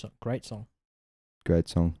 Huge song. Great song. Great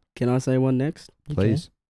song. Can I say one next? You Please.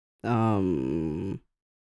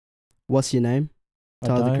 What's your name?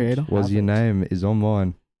 can. I Tyler, the don't Creator? Was have your it. name is on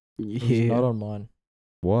mine. It's Yeah. not on mine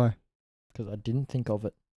Why? because I didn't think of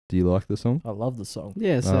it. Do you like the song? I love the song.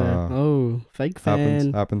 Yeah, so Ah. fake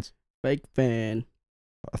fan. Happens. Fake fan.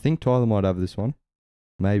 I think Tyler might have this one.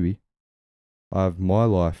 Maybe. I have My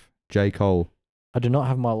Life. J. Cole. I do not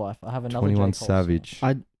have My Life. I have another 21 J. Cole Savage.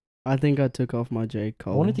 song. I think I took off my J.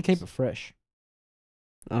 Cole. I wanted to keep it fresh.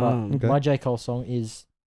 Okay. My J. Cole song is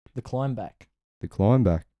The Climb Back. The Climb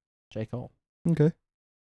Back. J. Cole. Okay.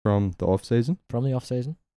 From the off season. From the off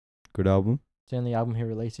season. Good album. It's the only album he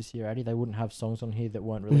released this year, Addy. They wouldn't have songs on here that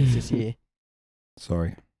weren't released this year.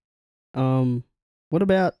 Sorry. What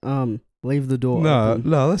about Leave the Door No, Open?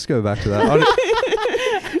 no, let's go back to that.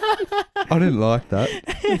 I didn't like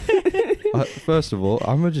that. First of all,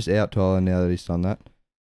 I'm going to just out Tyler now that he's done that.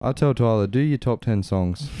 I tell Tyler, do your top 10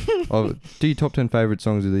 songs. Do your top 10 favourite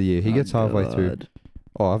songs of the year. He Oh, gets halfway through. God.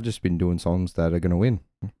 Oh, I've just been doing songs that are going to win.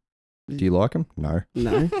 Do you like them? No.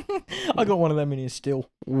 No. I got one of them in here still.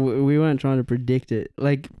 We weren't trying to predict it.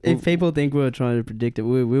 Like, if Well- people think we were trying to predict it,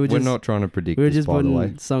 we were just... We're not trying to predict We were this, just by the putting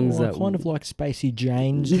way. songs Oh, I that... kind of like Spacey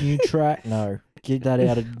Jane's new track. No, get that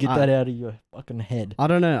out of your fucking head. I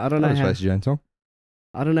don't know. I don't know Not a how... Spacey Jane song.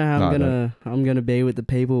 I don't know how No, I I'm gonna be with the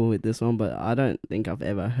people with this one, but I don't think I've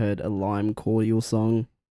ever heard a Lime Cordial song.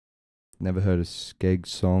 Never heard a Skeg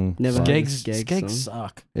song. Never Like, heard a Skegs Skeg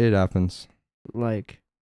suck. It happens. Like,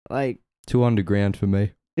 Too underground for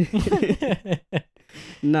me.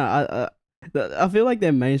 no, I feel like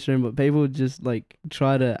they're mainstream, but people just like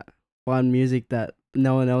try to find music that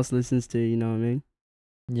no one else listens to. You know what I mean?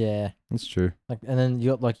 Yeah, That's true. like, and then you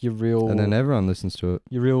got like your real, And then everyone listens to it.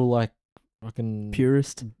 your real like fucking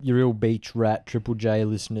Purist. your real beach rat Triple J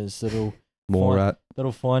listeners More Fine. at.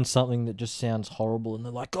 that'll find something that just sounds horrible and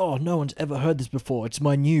they're like, oh, no one's ever heard this before. It's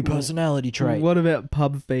my new personality trait. What about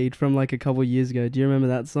Pub Feed from like a couple years ago? Do you remember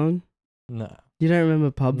that song? No. You don't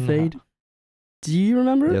remember Pub No. Feed? Do you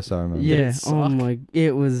remember it? Yes, I remember. Yeah. it Oh suck? my!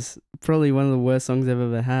 It was probably one of the worst songs I've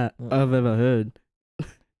ever had. I've ever heard.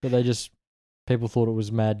 But people thought it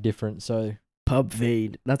was mad different, so Pub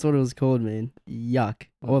feed. That's what it was called, man. Yuck.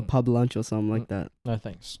 Or Mm. pub lunch or something like that. no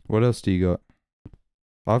thanks. What else do you got?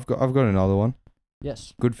 I've got another one.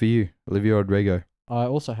 Yes. Good for you, Olivia Rodrigo. I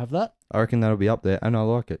also have that. I reckon that'll be up there, and I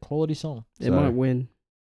like it. Quality song. It So- might win.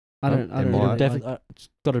 I Huh? don't. I It don't might. really like- Definitely, it's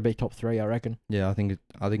got to be top 3, I reckon. Yeah, I think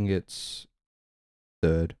it's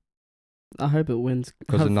third. I hope it wins.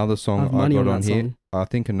 Because another song have I money got on on that here, song. I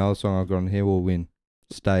think another song I got on here will win.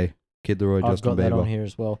 Stay, Kid Laroi, I've Justin got that on Bieber. here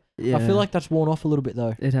as well. Yeah. I feel like that's worn off a little bit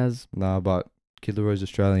though. it has. Nah, but Kid Laroi's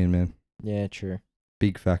Australian, man. Yeah, true.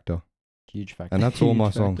 Big factor. Huge factor. And that's all my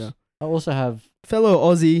Huge songs. factor. I also have Fellow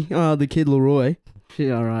Aussie, the Kid Laroi.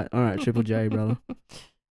 Yeah, all right, Triple J, brother.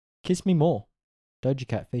 Kiss Me More, Doja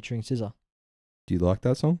Cat featuring SZA. Do you like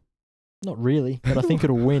that song? Not really, but I think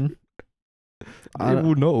it'll win. I It don't-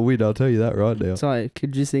 will not win, I'll tell you that right now. Sorry,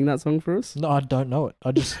 could you sing that song for us? No, I don't know it.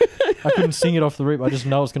 I couldn't sing it off the rip. I just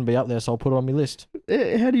know it's going to be up there, so I'll put it on my list.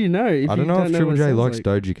 How do you know? I don't know if Triple what it J sounds likes like?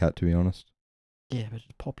 Doja Cat, to be honest. Yeah, but it's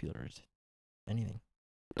popular as anything.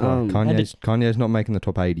 Um, Kanye's not making the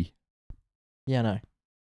top 80. Yeah, I know.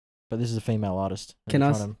 But this is a female artist. and Can they're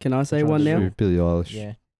I trying to- can I say trying one to now? do- Billie Eilish.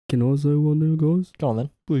 Yeah. Can I say one now, guys? Go on then.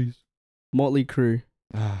 Please. Motley Crue,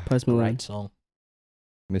 Post Malone. Great song.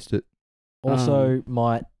 Missed it. Also,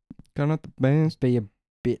 might Going at the bands. be a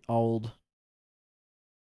bit old.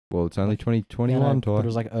 Well, it's only Yeah, I 2021, know, but it Ty.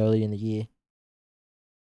 was like early in the year.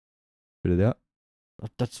 Put it out.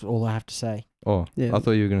 That's all I have to say. Oh, Yeah. I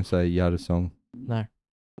thought you were going to say you had a song. No.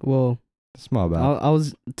 Well, That's my bad. I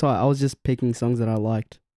was just picking songs that I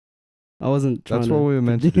liked. I wasn't trying That's to. what we were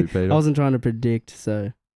meant to do, Peter. I wasn't trying to predict,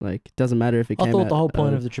 so like, it doesn't matter if it I came thought out. the whole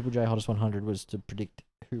point of the Triple J Hottest 100 was to predict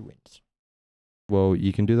who wins. Well,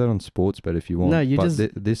 you can do that on Sportsbet if you want. No, you but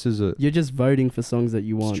just- this is a... You're just voting for songs that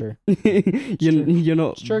you It's want. true. You're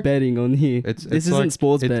not It's true. betting on here. It's This isn't like,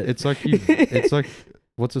 sports bet. It's like you... It's like...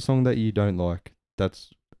 What's a song that you don't like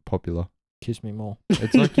that's popular? Kiss Me More.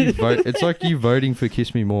 It's like you vote. It's like you voting for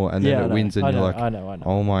Kiss Me More, and then I it know, wins, and I you're know, like, I know.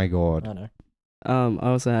 "Oh my god!" I know. I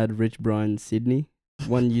also had Rich Brian Sydney.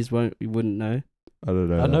 One you wouldn't know. I don't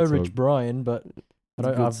know. I know that Rich song. Brian, but It's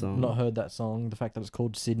a good I've song. not heard that song. The fact that it's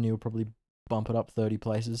called Sydney will probably bump it up 30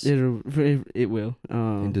 places. It will.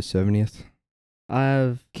 Into 70th. I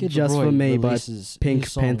have Kid Just Laroi for Me by releases Pink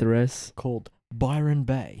his song Pantheress. called Byron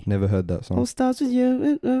Bay. Never heard that song. All starts with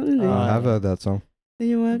you. I have yeah. heard that song.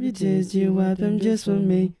 You wipe your tears, you wipe them just for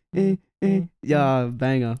me. Yeah,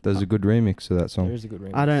 banger. There's a good remix of that There song. is a good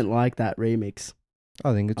remix. I don't like that remix.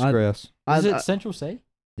 I think it's I- grouse. Is it I, Central C?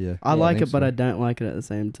 Yeah. I Yeah, like think it, but so. I don't like it at the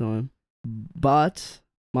same time. But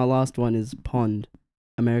my last one is Pond,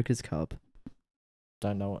 America's Cup.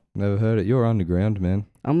 Don't know it. Never heard it. You're underground, man.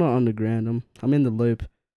 I'm not underground. I'm in the loop.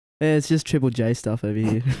 Yeah, it's just Triple J stuff over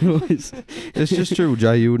here. It's just Triple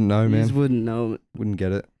J. You wouldn't know, You just man. wouldn't know it. Wouldn't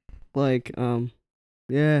get it. Like,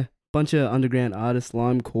 yeah, bunch of underground artists: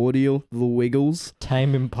 Lime Cordial, The Wiggles.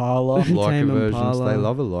 Tame Impala. Like Tame versions. Impala. They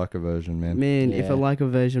love a like a version, man. Man, if a Yeah. like a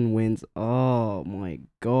version wins, oh my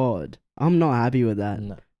god, I'm not happy with that.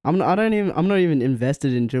 No. I'm not even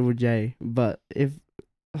invested in Triple J. But if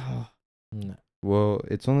No. Well,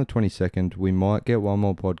 it's on the 22nd. We might get one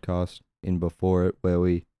more podcast in before it where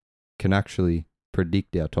we can actually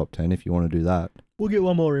predict our top 10 if you want to do that. We'll get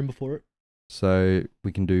one more in before it. So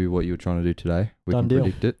we can do what you were trying to do today. We Done can deal.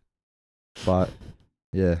 predict it. But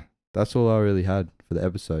yeah, that's all I really had for the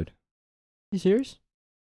episode. You serious?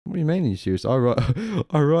 What do you mean? Are you serious? I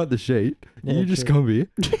write the sheet. Yeah, you just true. come here.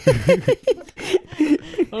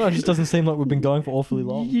 I don't know, it just doesn't seem like we've been going for awfully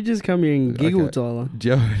long. you just come here and giggle, Okay. Tyler. Do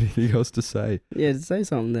you have anything else to say? Yeah, say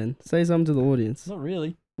something then. Say something to the audience. Not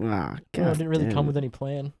really. Ah, No, I God didn't really damn come it. with any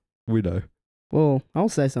plan. We know. Well, I'll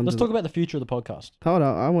say something. Let's talk about the future of the podcast. Hold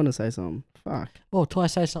on, I want to say something. Fuck. Oh, Ty,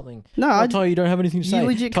 say something. No, Oh, I Ty, you don't have anything to you say.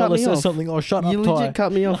 legit cut Tyler me says off. something. Oh, shut you up, Ty. legit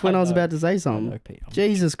cut me off when I was No. about to say I something. know, Pete.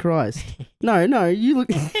 Jesus Christ. No, you look.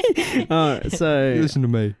 Alright, You so listen to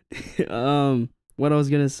me. what I was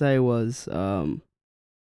gonna say was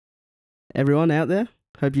everyone out there,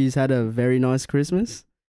 hope you've had a very nice Christmas,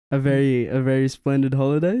 a very splendid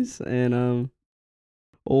holidays, and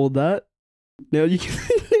all that. Now you can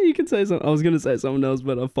you can say something. I was gonna say something else,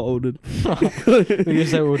 but I folded. Were you gonna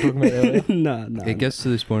say what we were talking about earlier? Nah. It gets to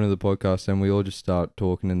this point of the podcast and we all just start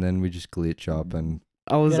talking and then we just glitch up and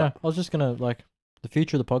I was. I was just gonna the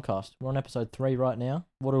future of the podcast. We're on episode 3 right now.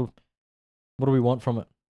 What do we want from it?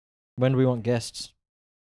 When do we want guests?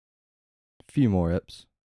 a few more eps.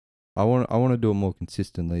 I want to do it more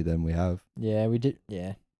consistently than we have. Yeah, we did.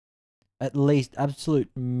 Yeah, at least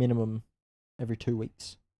absolute minimum every 2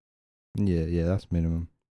 weeks. Yeah, that's minimum.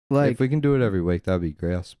 Like if we can do it every week, that'd be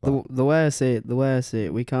grouse. But the way I see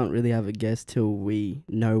it, we can't really have a guest till we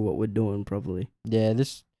know what we're doing properly. Yeah,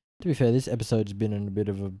 to be fair, this episode's been in a bit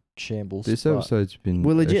of a shambles. this but episode's been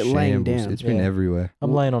We're legit a laying shambles. down. It's been Yeah. everywhere.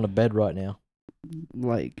 I'm laying on a bed right now.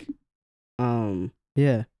 Like,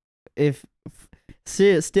 yeah. If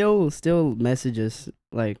still message us,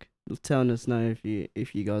 like telling us know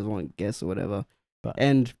if you guys want guests or whatever. But-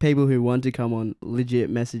 And people who want to come on, legit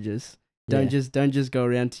messages. Don't just go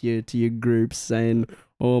around to your groups saying,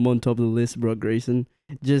 "Oh, I'm on top of the list, Brock Greason."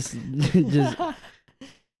 Just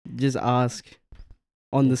just ask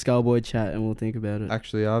on the Skullboy chat, and we'll think about it.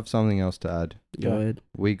 Actually, I have something else to add. Go ahead.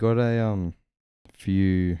 We got a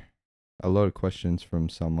lot of questions from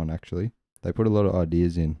someone. Actually, they put a lot of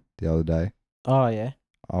ideas in the other day. Oh yeah.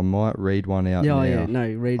 I might read one out Yeah, now. yeah.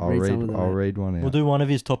 No, read some of them. I'll out. read one out. We'll do one of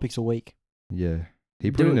his topics a week. Yeah,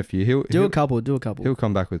 he put Do in it. a few. Do a couple. He'll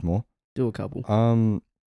come back with more. Do a couple.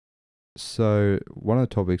 So one of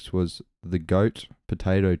the topics was the goat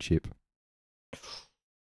potato chip.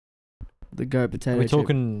 The goat potato. We're chip.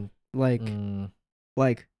 talking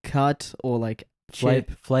like cut or like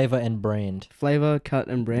chip flavor and brand. flavor, cut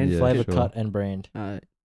and brand. Yeah, Flavor, sure. cut, and brand.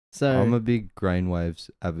 So I'm a big grain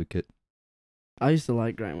waves advocate. I used to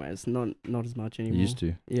like grain waves, not as much You anymore. used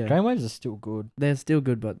to. Yeah, Grain waves are still good. they're still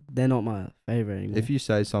good, but they're not my favorite anymore. If you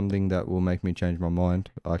say something that will make me change my mind,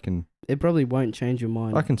 I can It probably won't change your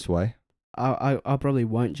mind. I can sway. I probably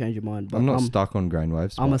won't change your mind. But I'm not stuck on grain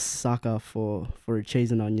waves. I'm but a sucker for a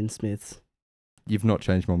cheese and onion Smiths. You've not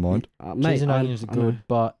changed my mind. Mate, Cheese and onions are I know. good,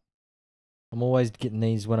 but I'm always getting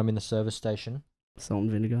these when I'm in the service station. Salt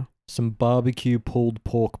and vinegar. Some barbecue pulled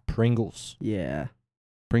pork Pringles. Yeah,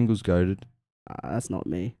 Pringles goated. that's not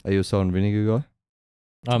me. Are you a salt and vinegar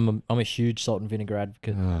I'm a huge salt and vinegar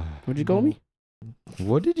advocate. guy? What'd you call me?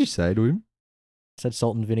 What did you say to him? Said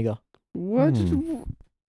salt and vinegar. What? Hmm.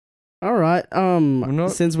 All right.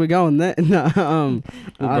 not- Since we're going there, no,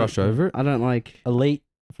 We'll brush over it. I don't like, Elite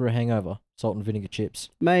for a hangover. Salt and vinegar chips.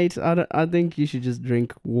 mate. I think you should just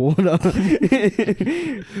drink water.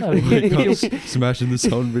 Smashing the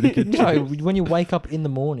salt and vinegar. No, when you wake up in the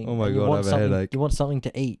morning. Oh my and you God, I want have a something, headache. You want something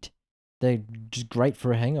to eat. They're just great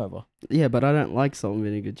for a hangover. Yeah, but I don't like salt and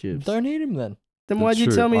vinegar chips. Don't eat them then. Then why'd That's you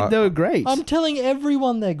true. tell me they were great? I'm telling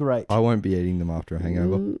everyone they're great. I won't be eating them after a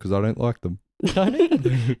hangover Mm. because I don't like them. Don't eat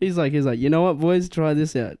them. He's like, you know what, boys? Try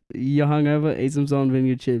this out. You're hungover, eat some salt and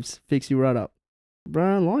vinegar chips. Fix you right up. Bro,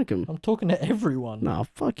 I don't like them. I'm talking to everyone. Nah,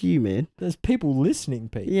 fuck you, man. There's people listening,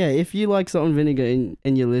 Pete. Yeah, if you like salt and vinegar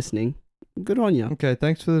and you're listening, good on you. Okay,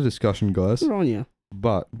 thanks for the discussion, guys. Good on you.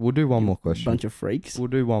 But we'll do one more question. Bunch of freaks. We'll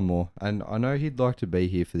do one more. And I know he'd like to be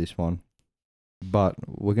here for this one, but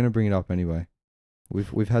we're going to bring it up anyway.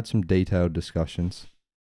 We've had some detailed discussions.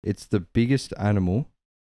 It's the biggest animal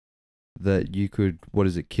that you could, what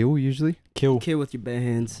is it, kill usually? Kill. Kill with your bare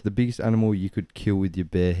hands. The biggest animal you could kill with your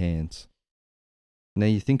bare hands. Now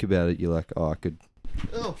you think about it, you're like, oh, I could.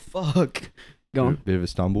 Oh, fuck. Go on. Bit of a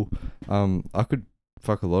stumble. I could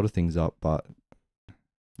fuck a lot of things up, but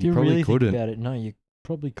If you you probably really couldn't. think about it, no, you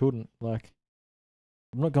probably couldn't. Like,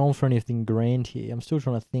 I'm not going for anything grand here. I'm still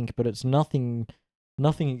trying to think, but it's nothing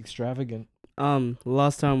extravagant.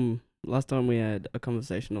 Last time we had a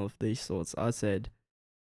conversation of these sorts, I said,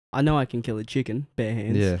 I know I can kill a chicken, bare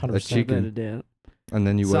hands. Yeah, a 100%. Without a chicken. doubt. And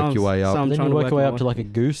then you work your way up. I'm then trying you to work your way my up to like a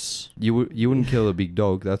goose. You wouldn't kill a big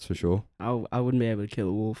dog, that's for sure. I wouldn't be able to kill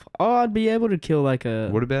a wolf. Oh, I'd be able to kill like a.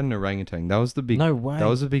 What about an orangutan? That was the big. No way. That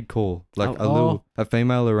was a big call. Like Oh. a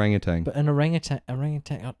female orangutan. But an orangutan,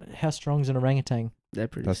 how strong's an orangutan? They're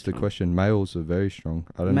pretty. That's the strong. question. Males are very strong.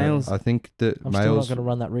 I don't Males- know. I think that I'm still not males going to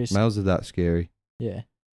run that risk. males are that scary. Yeah.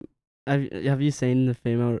 Have you seen the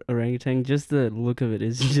female orangutan? Just the look of it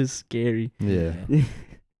is just scary. Yeah.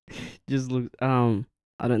 Just look.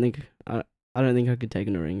 I don't think I could take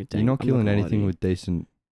an orangutan. You're not I'm killing gonna lie to anything you. with decent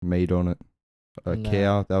meat on it. A No.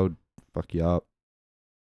 cow, that would fuck you up.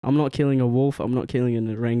 I'm not killing a wolf. I'm not killing an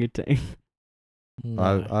orangutan.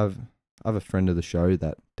 No. I have a friend of the show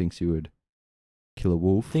that thinks he would kill a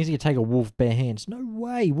wolf. Things you could take a wolf bare hands. No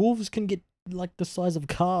way. Wolves can get like the size of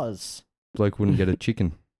cars. Bloke wouldn't get a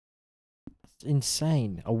chicken. It's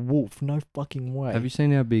insane. A wolf. No fucking way. Have you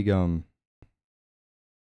seen how big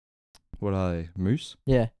what are they? Moose?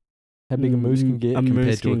 Yeah. How big a moose can get. A compared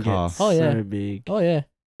moose to a can car. get Oh, yeah. so big. Oh yeah.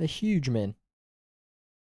 They're huge, man.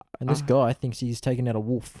 And this Ah. guy thinks he's taken out a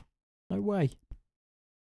wolf. No way.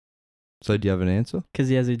 So do you have an answer? Because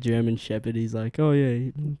he has a German Shepherd. He's like, oh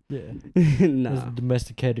yeah, Yeah. nah. There's a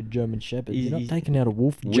domesticated German Shepherd. You're not He's- taking out a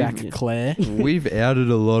wolf, Jack Clare. We've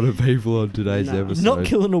outed a lot of people on today's No. episode. You're not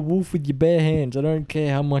killing a wolf with your bare hands. I don't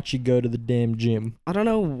care how much you go to the damn gym. I don't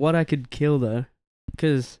know what I could kill though,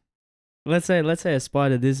 because let's say a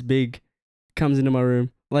spider this big comes into my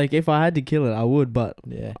room. Like if I had to kill it, I would, but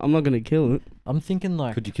Yeah. I'm not gonna kill it. I'm thinking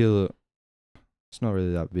like Could you kill it? It's not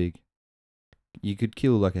really that big. You could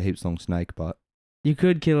kill like a heaps long snake, but You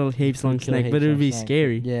could kill a heaps long kill a snake, heaps but it would long be snake.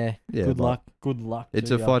 scary. Yeah. yeah, Good but luck. Good luck. It's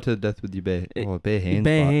to a ya. fight to the death with your bare hands.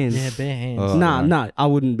 Bare but hands. Yeah, bare hands. Oh, Nah, no. nah, I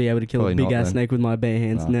wouldn't be able to kill Probably a big not ass then. snake with my bare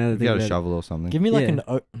hands. Nah, Now that I you think got a about it. shovel or something. Give me like Yeah.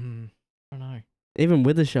 I don't know. Even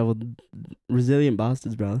with a shovel, resilient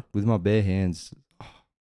bastards, brother. With my bare hands,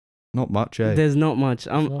 not much, eh? There's not much. It's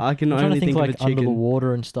not- I can I'm trying only to think think like of a under the chicken.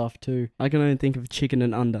 water and stuff too. I can only think of chicken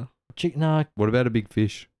and under. Nah, What about a big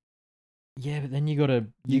fish? yeah, but then you gotta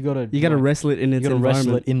You gotta like, wrestle it in you its gotta wrestle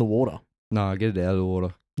environment. it in the water. Nah, get it out of the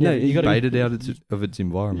water. No, Yeah, you gotta Bait it out of its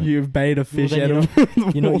environment. You've bait a fish then out you're of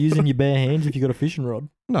the You're not water. using your bare hands if you got a fishing rod.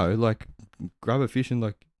 No, like grab a fish and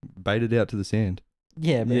like bait it out to the sand.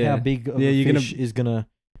 Yeah, but Yeah. how big of Yeah, a you're fish is gonna?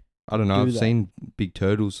 I don't know. Do I've that. seen big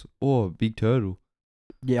turtles. Oh, big turtle.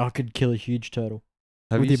 Yeah, I could kill a huge turtle.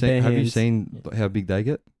 Have With you your bare seen? Have you hands. seen how big they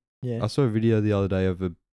get? Yeah. I saw a video the other day of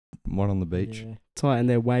one on the beach. Yeah. Tight, and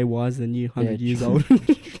they're way wiser than you, 100 Yeah, years true.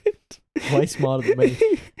 old. Way smarter than me.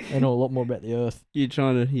 They know a lot more about the earth. You're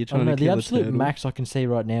trying I to don't know. The kill a absolute turtle. max I can see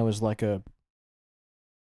right now is like a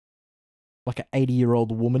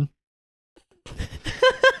 80-year-old woman.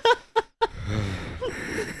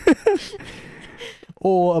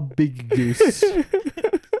 Or a big goose.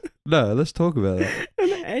 No, let's talk about that. An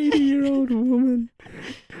 80-year-old woman.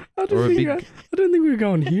 I Or a don't think big- I don't think we're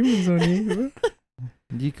going humans on here, bro.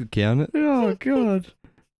 You could count it. Oh god.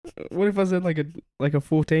 What if I said like a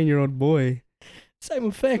 14-year-old boy? Same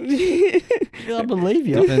effect. I believe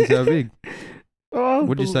you. Depends how big. Oh,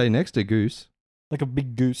 What'd you say next to goose? Like a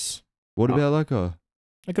big goose. What Oh. about like a?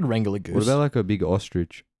 I could wrangle a goose. What about like a big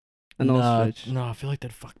ostrich? An Nah, ostrich. No, I feel like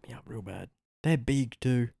that'd fuck me up real bad. They're big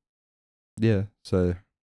too. Yeah. So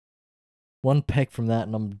One peck from that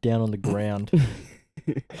and I'm down on the ground.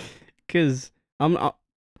 Because I'm not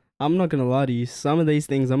gonna lie to you. Some of these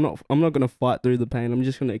things I'm not gonna fight through the pain. I'm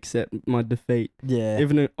just gonna accept my defeat. Yeah.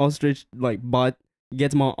 If an ostrich like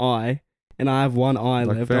gets my eye and I have one eye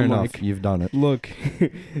like left, fair I'm enough. like, You've done it. look,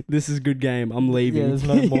 this is good game. I'm leaving. Yeah, there's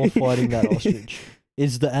no more fighting that ostrich.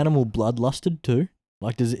 Is the animal bloodlusted too?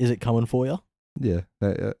 Like, is it coming for you? Yeah.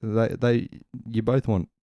 They you both want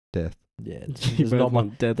death. Yeah. You There's both not much.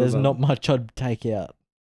 want death or There's not something. much I'd take out.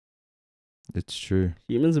 It's true.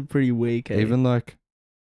 Humans are pretty weak. Eh? Even like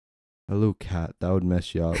a little cat, that would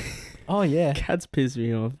mess you up. Oh yeah. cats piss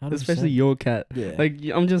me off, 100%. especially your cat. Yeah. Like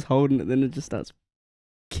I'm just holding it, then it just starts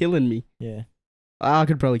killing me. yeah. I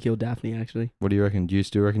could probably kill Daphne actually. What do you reckon? Do you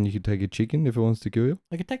still reckon you could take a chicken if it wants to kill you?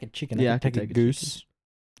 I could take a chicken. Yeah, I I could could take a take a goose.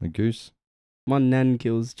 A goose? My nan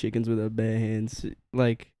kills chickens with her bare hands.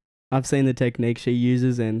 Like I've seen the technique she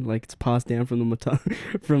uses, and like it's passed down from the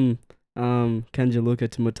from Kanjaluka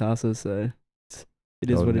to Mutasa. So it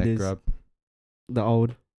is Old what it neck is. grab. The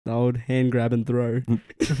old hand grab and throw.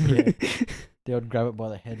 Yeah. They would grab it by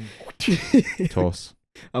the head. And Toss.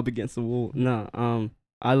 Up against the wall. No,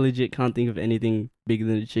 I legit can't think of anything bigger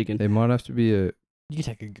than a chicken. It might have to be a. you could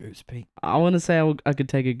take a goose, Pete. I want to say I could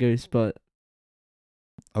take a goose, but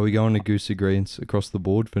Are we going to goose agreements across the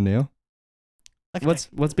board for now? I could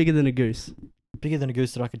what's bigger than a goose? take bigger than a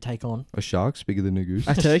goose that I could take on? A shark's bigger than a goose?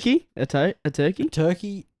 A turkey? A A turkey?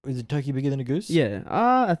 turkey? Is a turkey bigger than a goose? Yeah.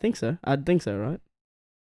 I think so. I'd think so, right?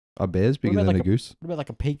 A bear's bigger about than like a goose? What about like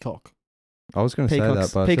a peacock? I was going to say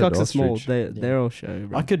that, but Peacocks I are said small. ostrich. They're all show,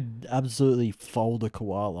 bro. I could absolutely fold a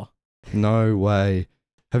koala. No way.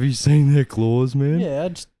 Have you seen their claws, man? Yeah,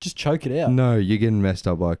 I'd just choke it out. No, you're getting messed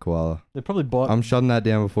up by a koala. They probably bite. I'm shutting that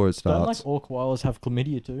down before it Don't starts. like all koalas have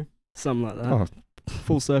chlamydia too? Something like that. Oh,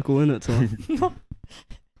 Full circle in it, so.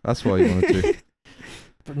 that's why you wanted to.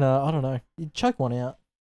 But no, I don't know. You choke one out.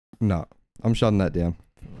 No, I'm shutting that down.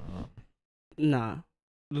 Nah.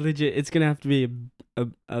 Legit, it's gonna have to be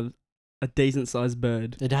a decent sized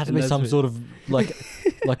bird. It'd have to And be that's some it. sort of like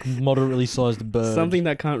moderately sized bird. Something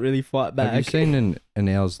that can't really fight back. Have you seen an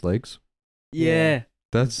owl's legs? Yeah.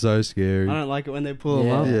 That's so I scary. don't like it when they pull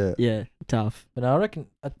Yeah. them Yeah. up. Yeah. Tough. But no, I reckon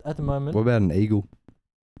at the moment, What about an eagle?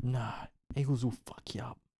 nah, eagles will fuck you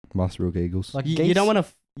up. Musrook eagles. Like You geese, don't want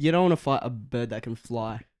to fight a bird that can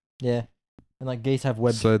fly. Yeah, and like geese have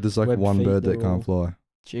webbed. So there's like webbed one feet bird that that can't are fly.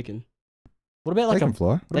 Chicken. What about They like can fly.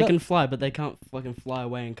 what They about- can fly, but they can't fucking fly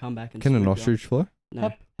away and come back and Can an swoop you up. ostrich fly?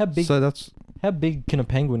 No. how big So that's how big can a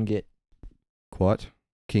penguin get? quite.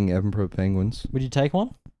 King Edinburgh penguins. Would you take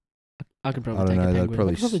one? I could probably I don't take know. a They'd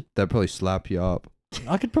penguin. they'd probably slap you up.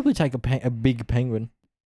 I could probably take a big penguin.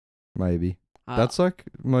 Maybe. Uh, That's like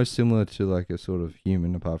most similar to like a sort of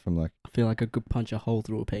human, apart from like. I feel like I could punch a hole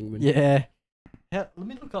through a penguin. Yeah. Let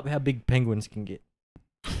me look up how big penguins can get,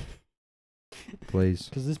 Please.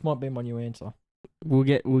 because this might be my new answer. We'll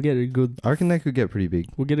get a good I reckon they could get pretty big.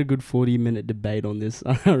 40-minute debate on this.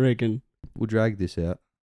 I reckon. We'll drag this out.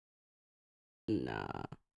 Nah,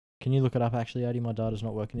 Can you look it up actually, Addy? My data's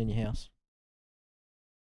not working in your house.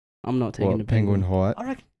 I'm not taking What, a penguin penguin. height? I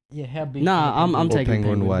reckon. Yeah, how big? Nah, can a I'm Or taking a penguin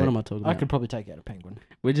penguin. weight. What am I talking I about? could probably take out a penguin.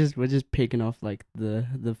 We're just picking off like the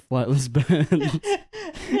flightless bird.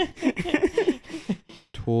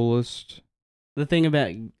 Tallest. The thing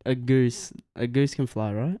about a goose can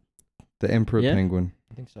fly, right? The emperor Yeah? penguin.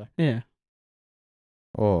 I think so. Yeah,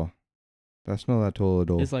 Oh, that's not that tall at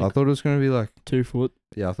all. It's like- I thought it was gonna be like. 2 foot.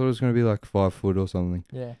 Yeah, I thought it was gonna be like 5 foot or something.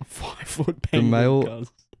 Yeah. A 5 foot penguin. male-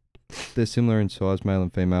 cuz. They're similar in size, male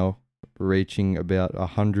and female, reaching about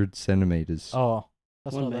 100 centimeters Oh,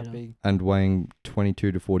 that's 1 not meter. that big. and weighing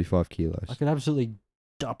 22 to 45 kilos. I could absolutely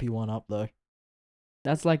duppy one up though.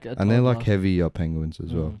 That's like a toddler. And they're like heavier penguins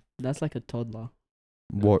as well. Mm. That's like a toddler.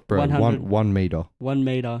 What, bro? 100. 1 meter. 1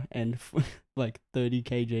 meter and like 30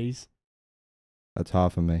 kgs. That's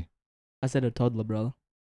half of me. I said a toddler, brother.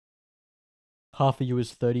 Half of you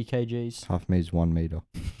is 30 kgs. Half me is 1 meter.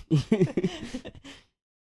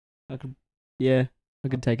 I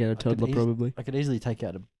could take out a could toddler probably. I could easily take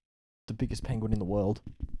out the biggest penguin in the world.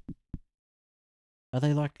 Are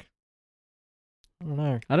they like? I don't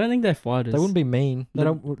know. I don't think they're fighters. They wouldn't be mean. They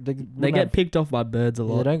The- don't. They, They wouldn't get have- picked off by birds a yeah,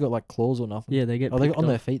 lot. they don't got like claws or nothing. Yeah, they get. Oh, they picked on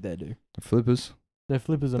their off. feet. They do. Flippers. Their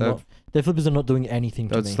flippers are They've- not. Their flippers are not doing anything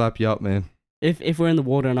to That'd me. slap you up, man. If we're in the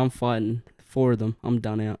water and I'm fighting 4 of them, I'm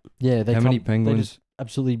done out. Yeah, they How many They penguins? just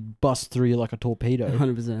absolutely bust through you like a torpedo.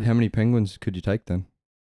 100%. How many penguins could you take then?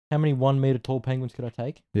 How many 1 meter tall penguins could I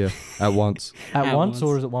take At once. at once,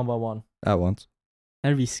 or is it one by one? At once.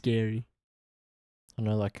 That'd be scary. I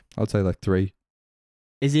know, like I'd say like 3.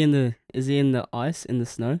 Is he in the ice in the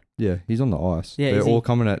snow? Yeah, he's on the ice. Yeah, They're is he- all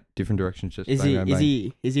coming at different directions. Just Is bang, he bang, is bang.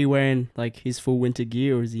 he is he wearing like his full winter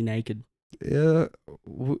gear or is he naked? Yeah,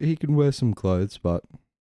 he can wear some clothes, but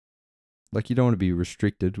like you don't want to be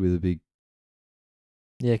restricted with a big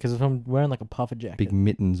yeah, because if I'm wearing like a puffer jacket, big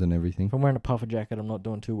mittens and if everything. I'm wearing a puffer jacket, I'm not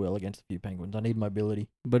doing too well against a few penguins. I need mobility.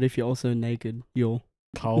 But if you're also naked, you're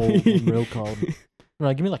Cold, I'm real cold.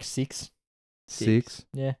 Right, give me like 6. 6.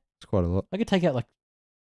 Yeah, It's quite a lot. I could take out like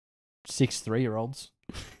 6 3-year-olds.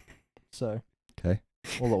 So 'Kay.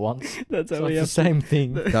 all at once. That's So how we it's the have. same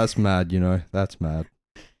thing. That's mad, you know. That's mad.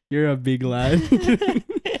 You're a big lad.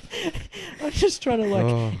 I'm just trying to like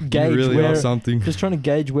oh, gauge you really where- are something. just trying to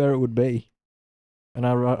gauge where it would be. And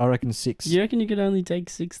I reckon 6. You reckon you could only take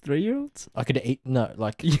 6 3-year-olds? I could eat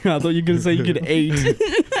like Yeah, I thought you were gonna say you could eat.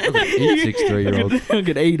 I could eat 6 3-year-olds. I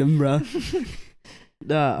could eat them, bro.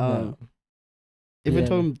 Nah, no. if we're Yeah.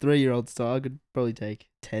 talking 3-year-olds, so I could probably take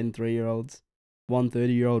 10 3-year-olds, 1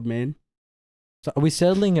 30-year-old man. So are we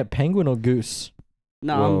settling at penguin or goose?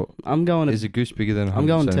 No, Well, I'm going. Is a goose bigger than 100 I'm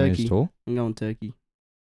going centimeters turkey. tall? I'm going turkey.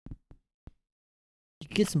 You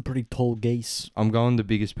could get some pretty tall geese. I'm going the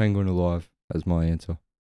biggest penguin alive as my answer.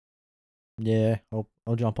 Yeah,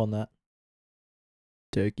 I'll jump on that.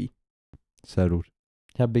 Turkey, Settled.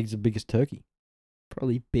 How big's the biggest turkey?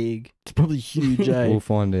 probably big. It's probably huge, eh? We'll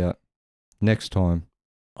find out next time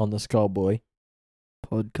On the Skullboy.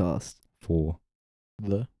 Podcast. for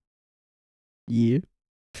The Yeah,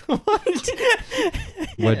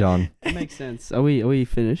 We're done. that makes sense. Are we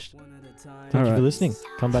finished? Thank you Alright. for listening.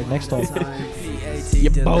 Come back next time. You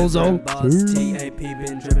bozo. TAP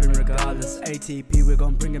been dripping regardless. ATP, we're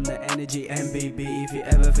gon' bring him the energy. MBB, if you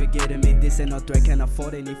ever forgetting me, this ain't no threat, can't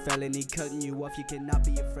afford any felony. Cutting you off, you cannot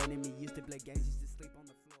be a friend of me. Used to play games.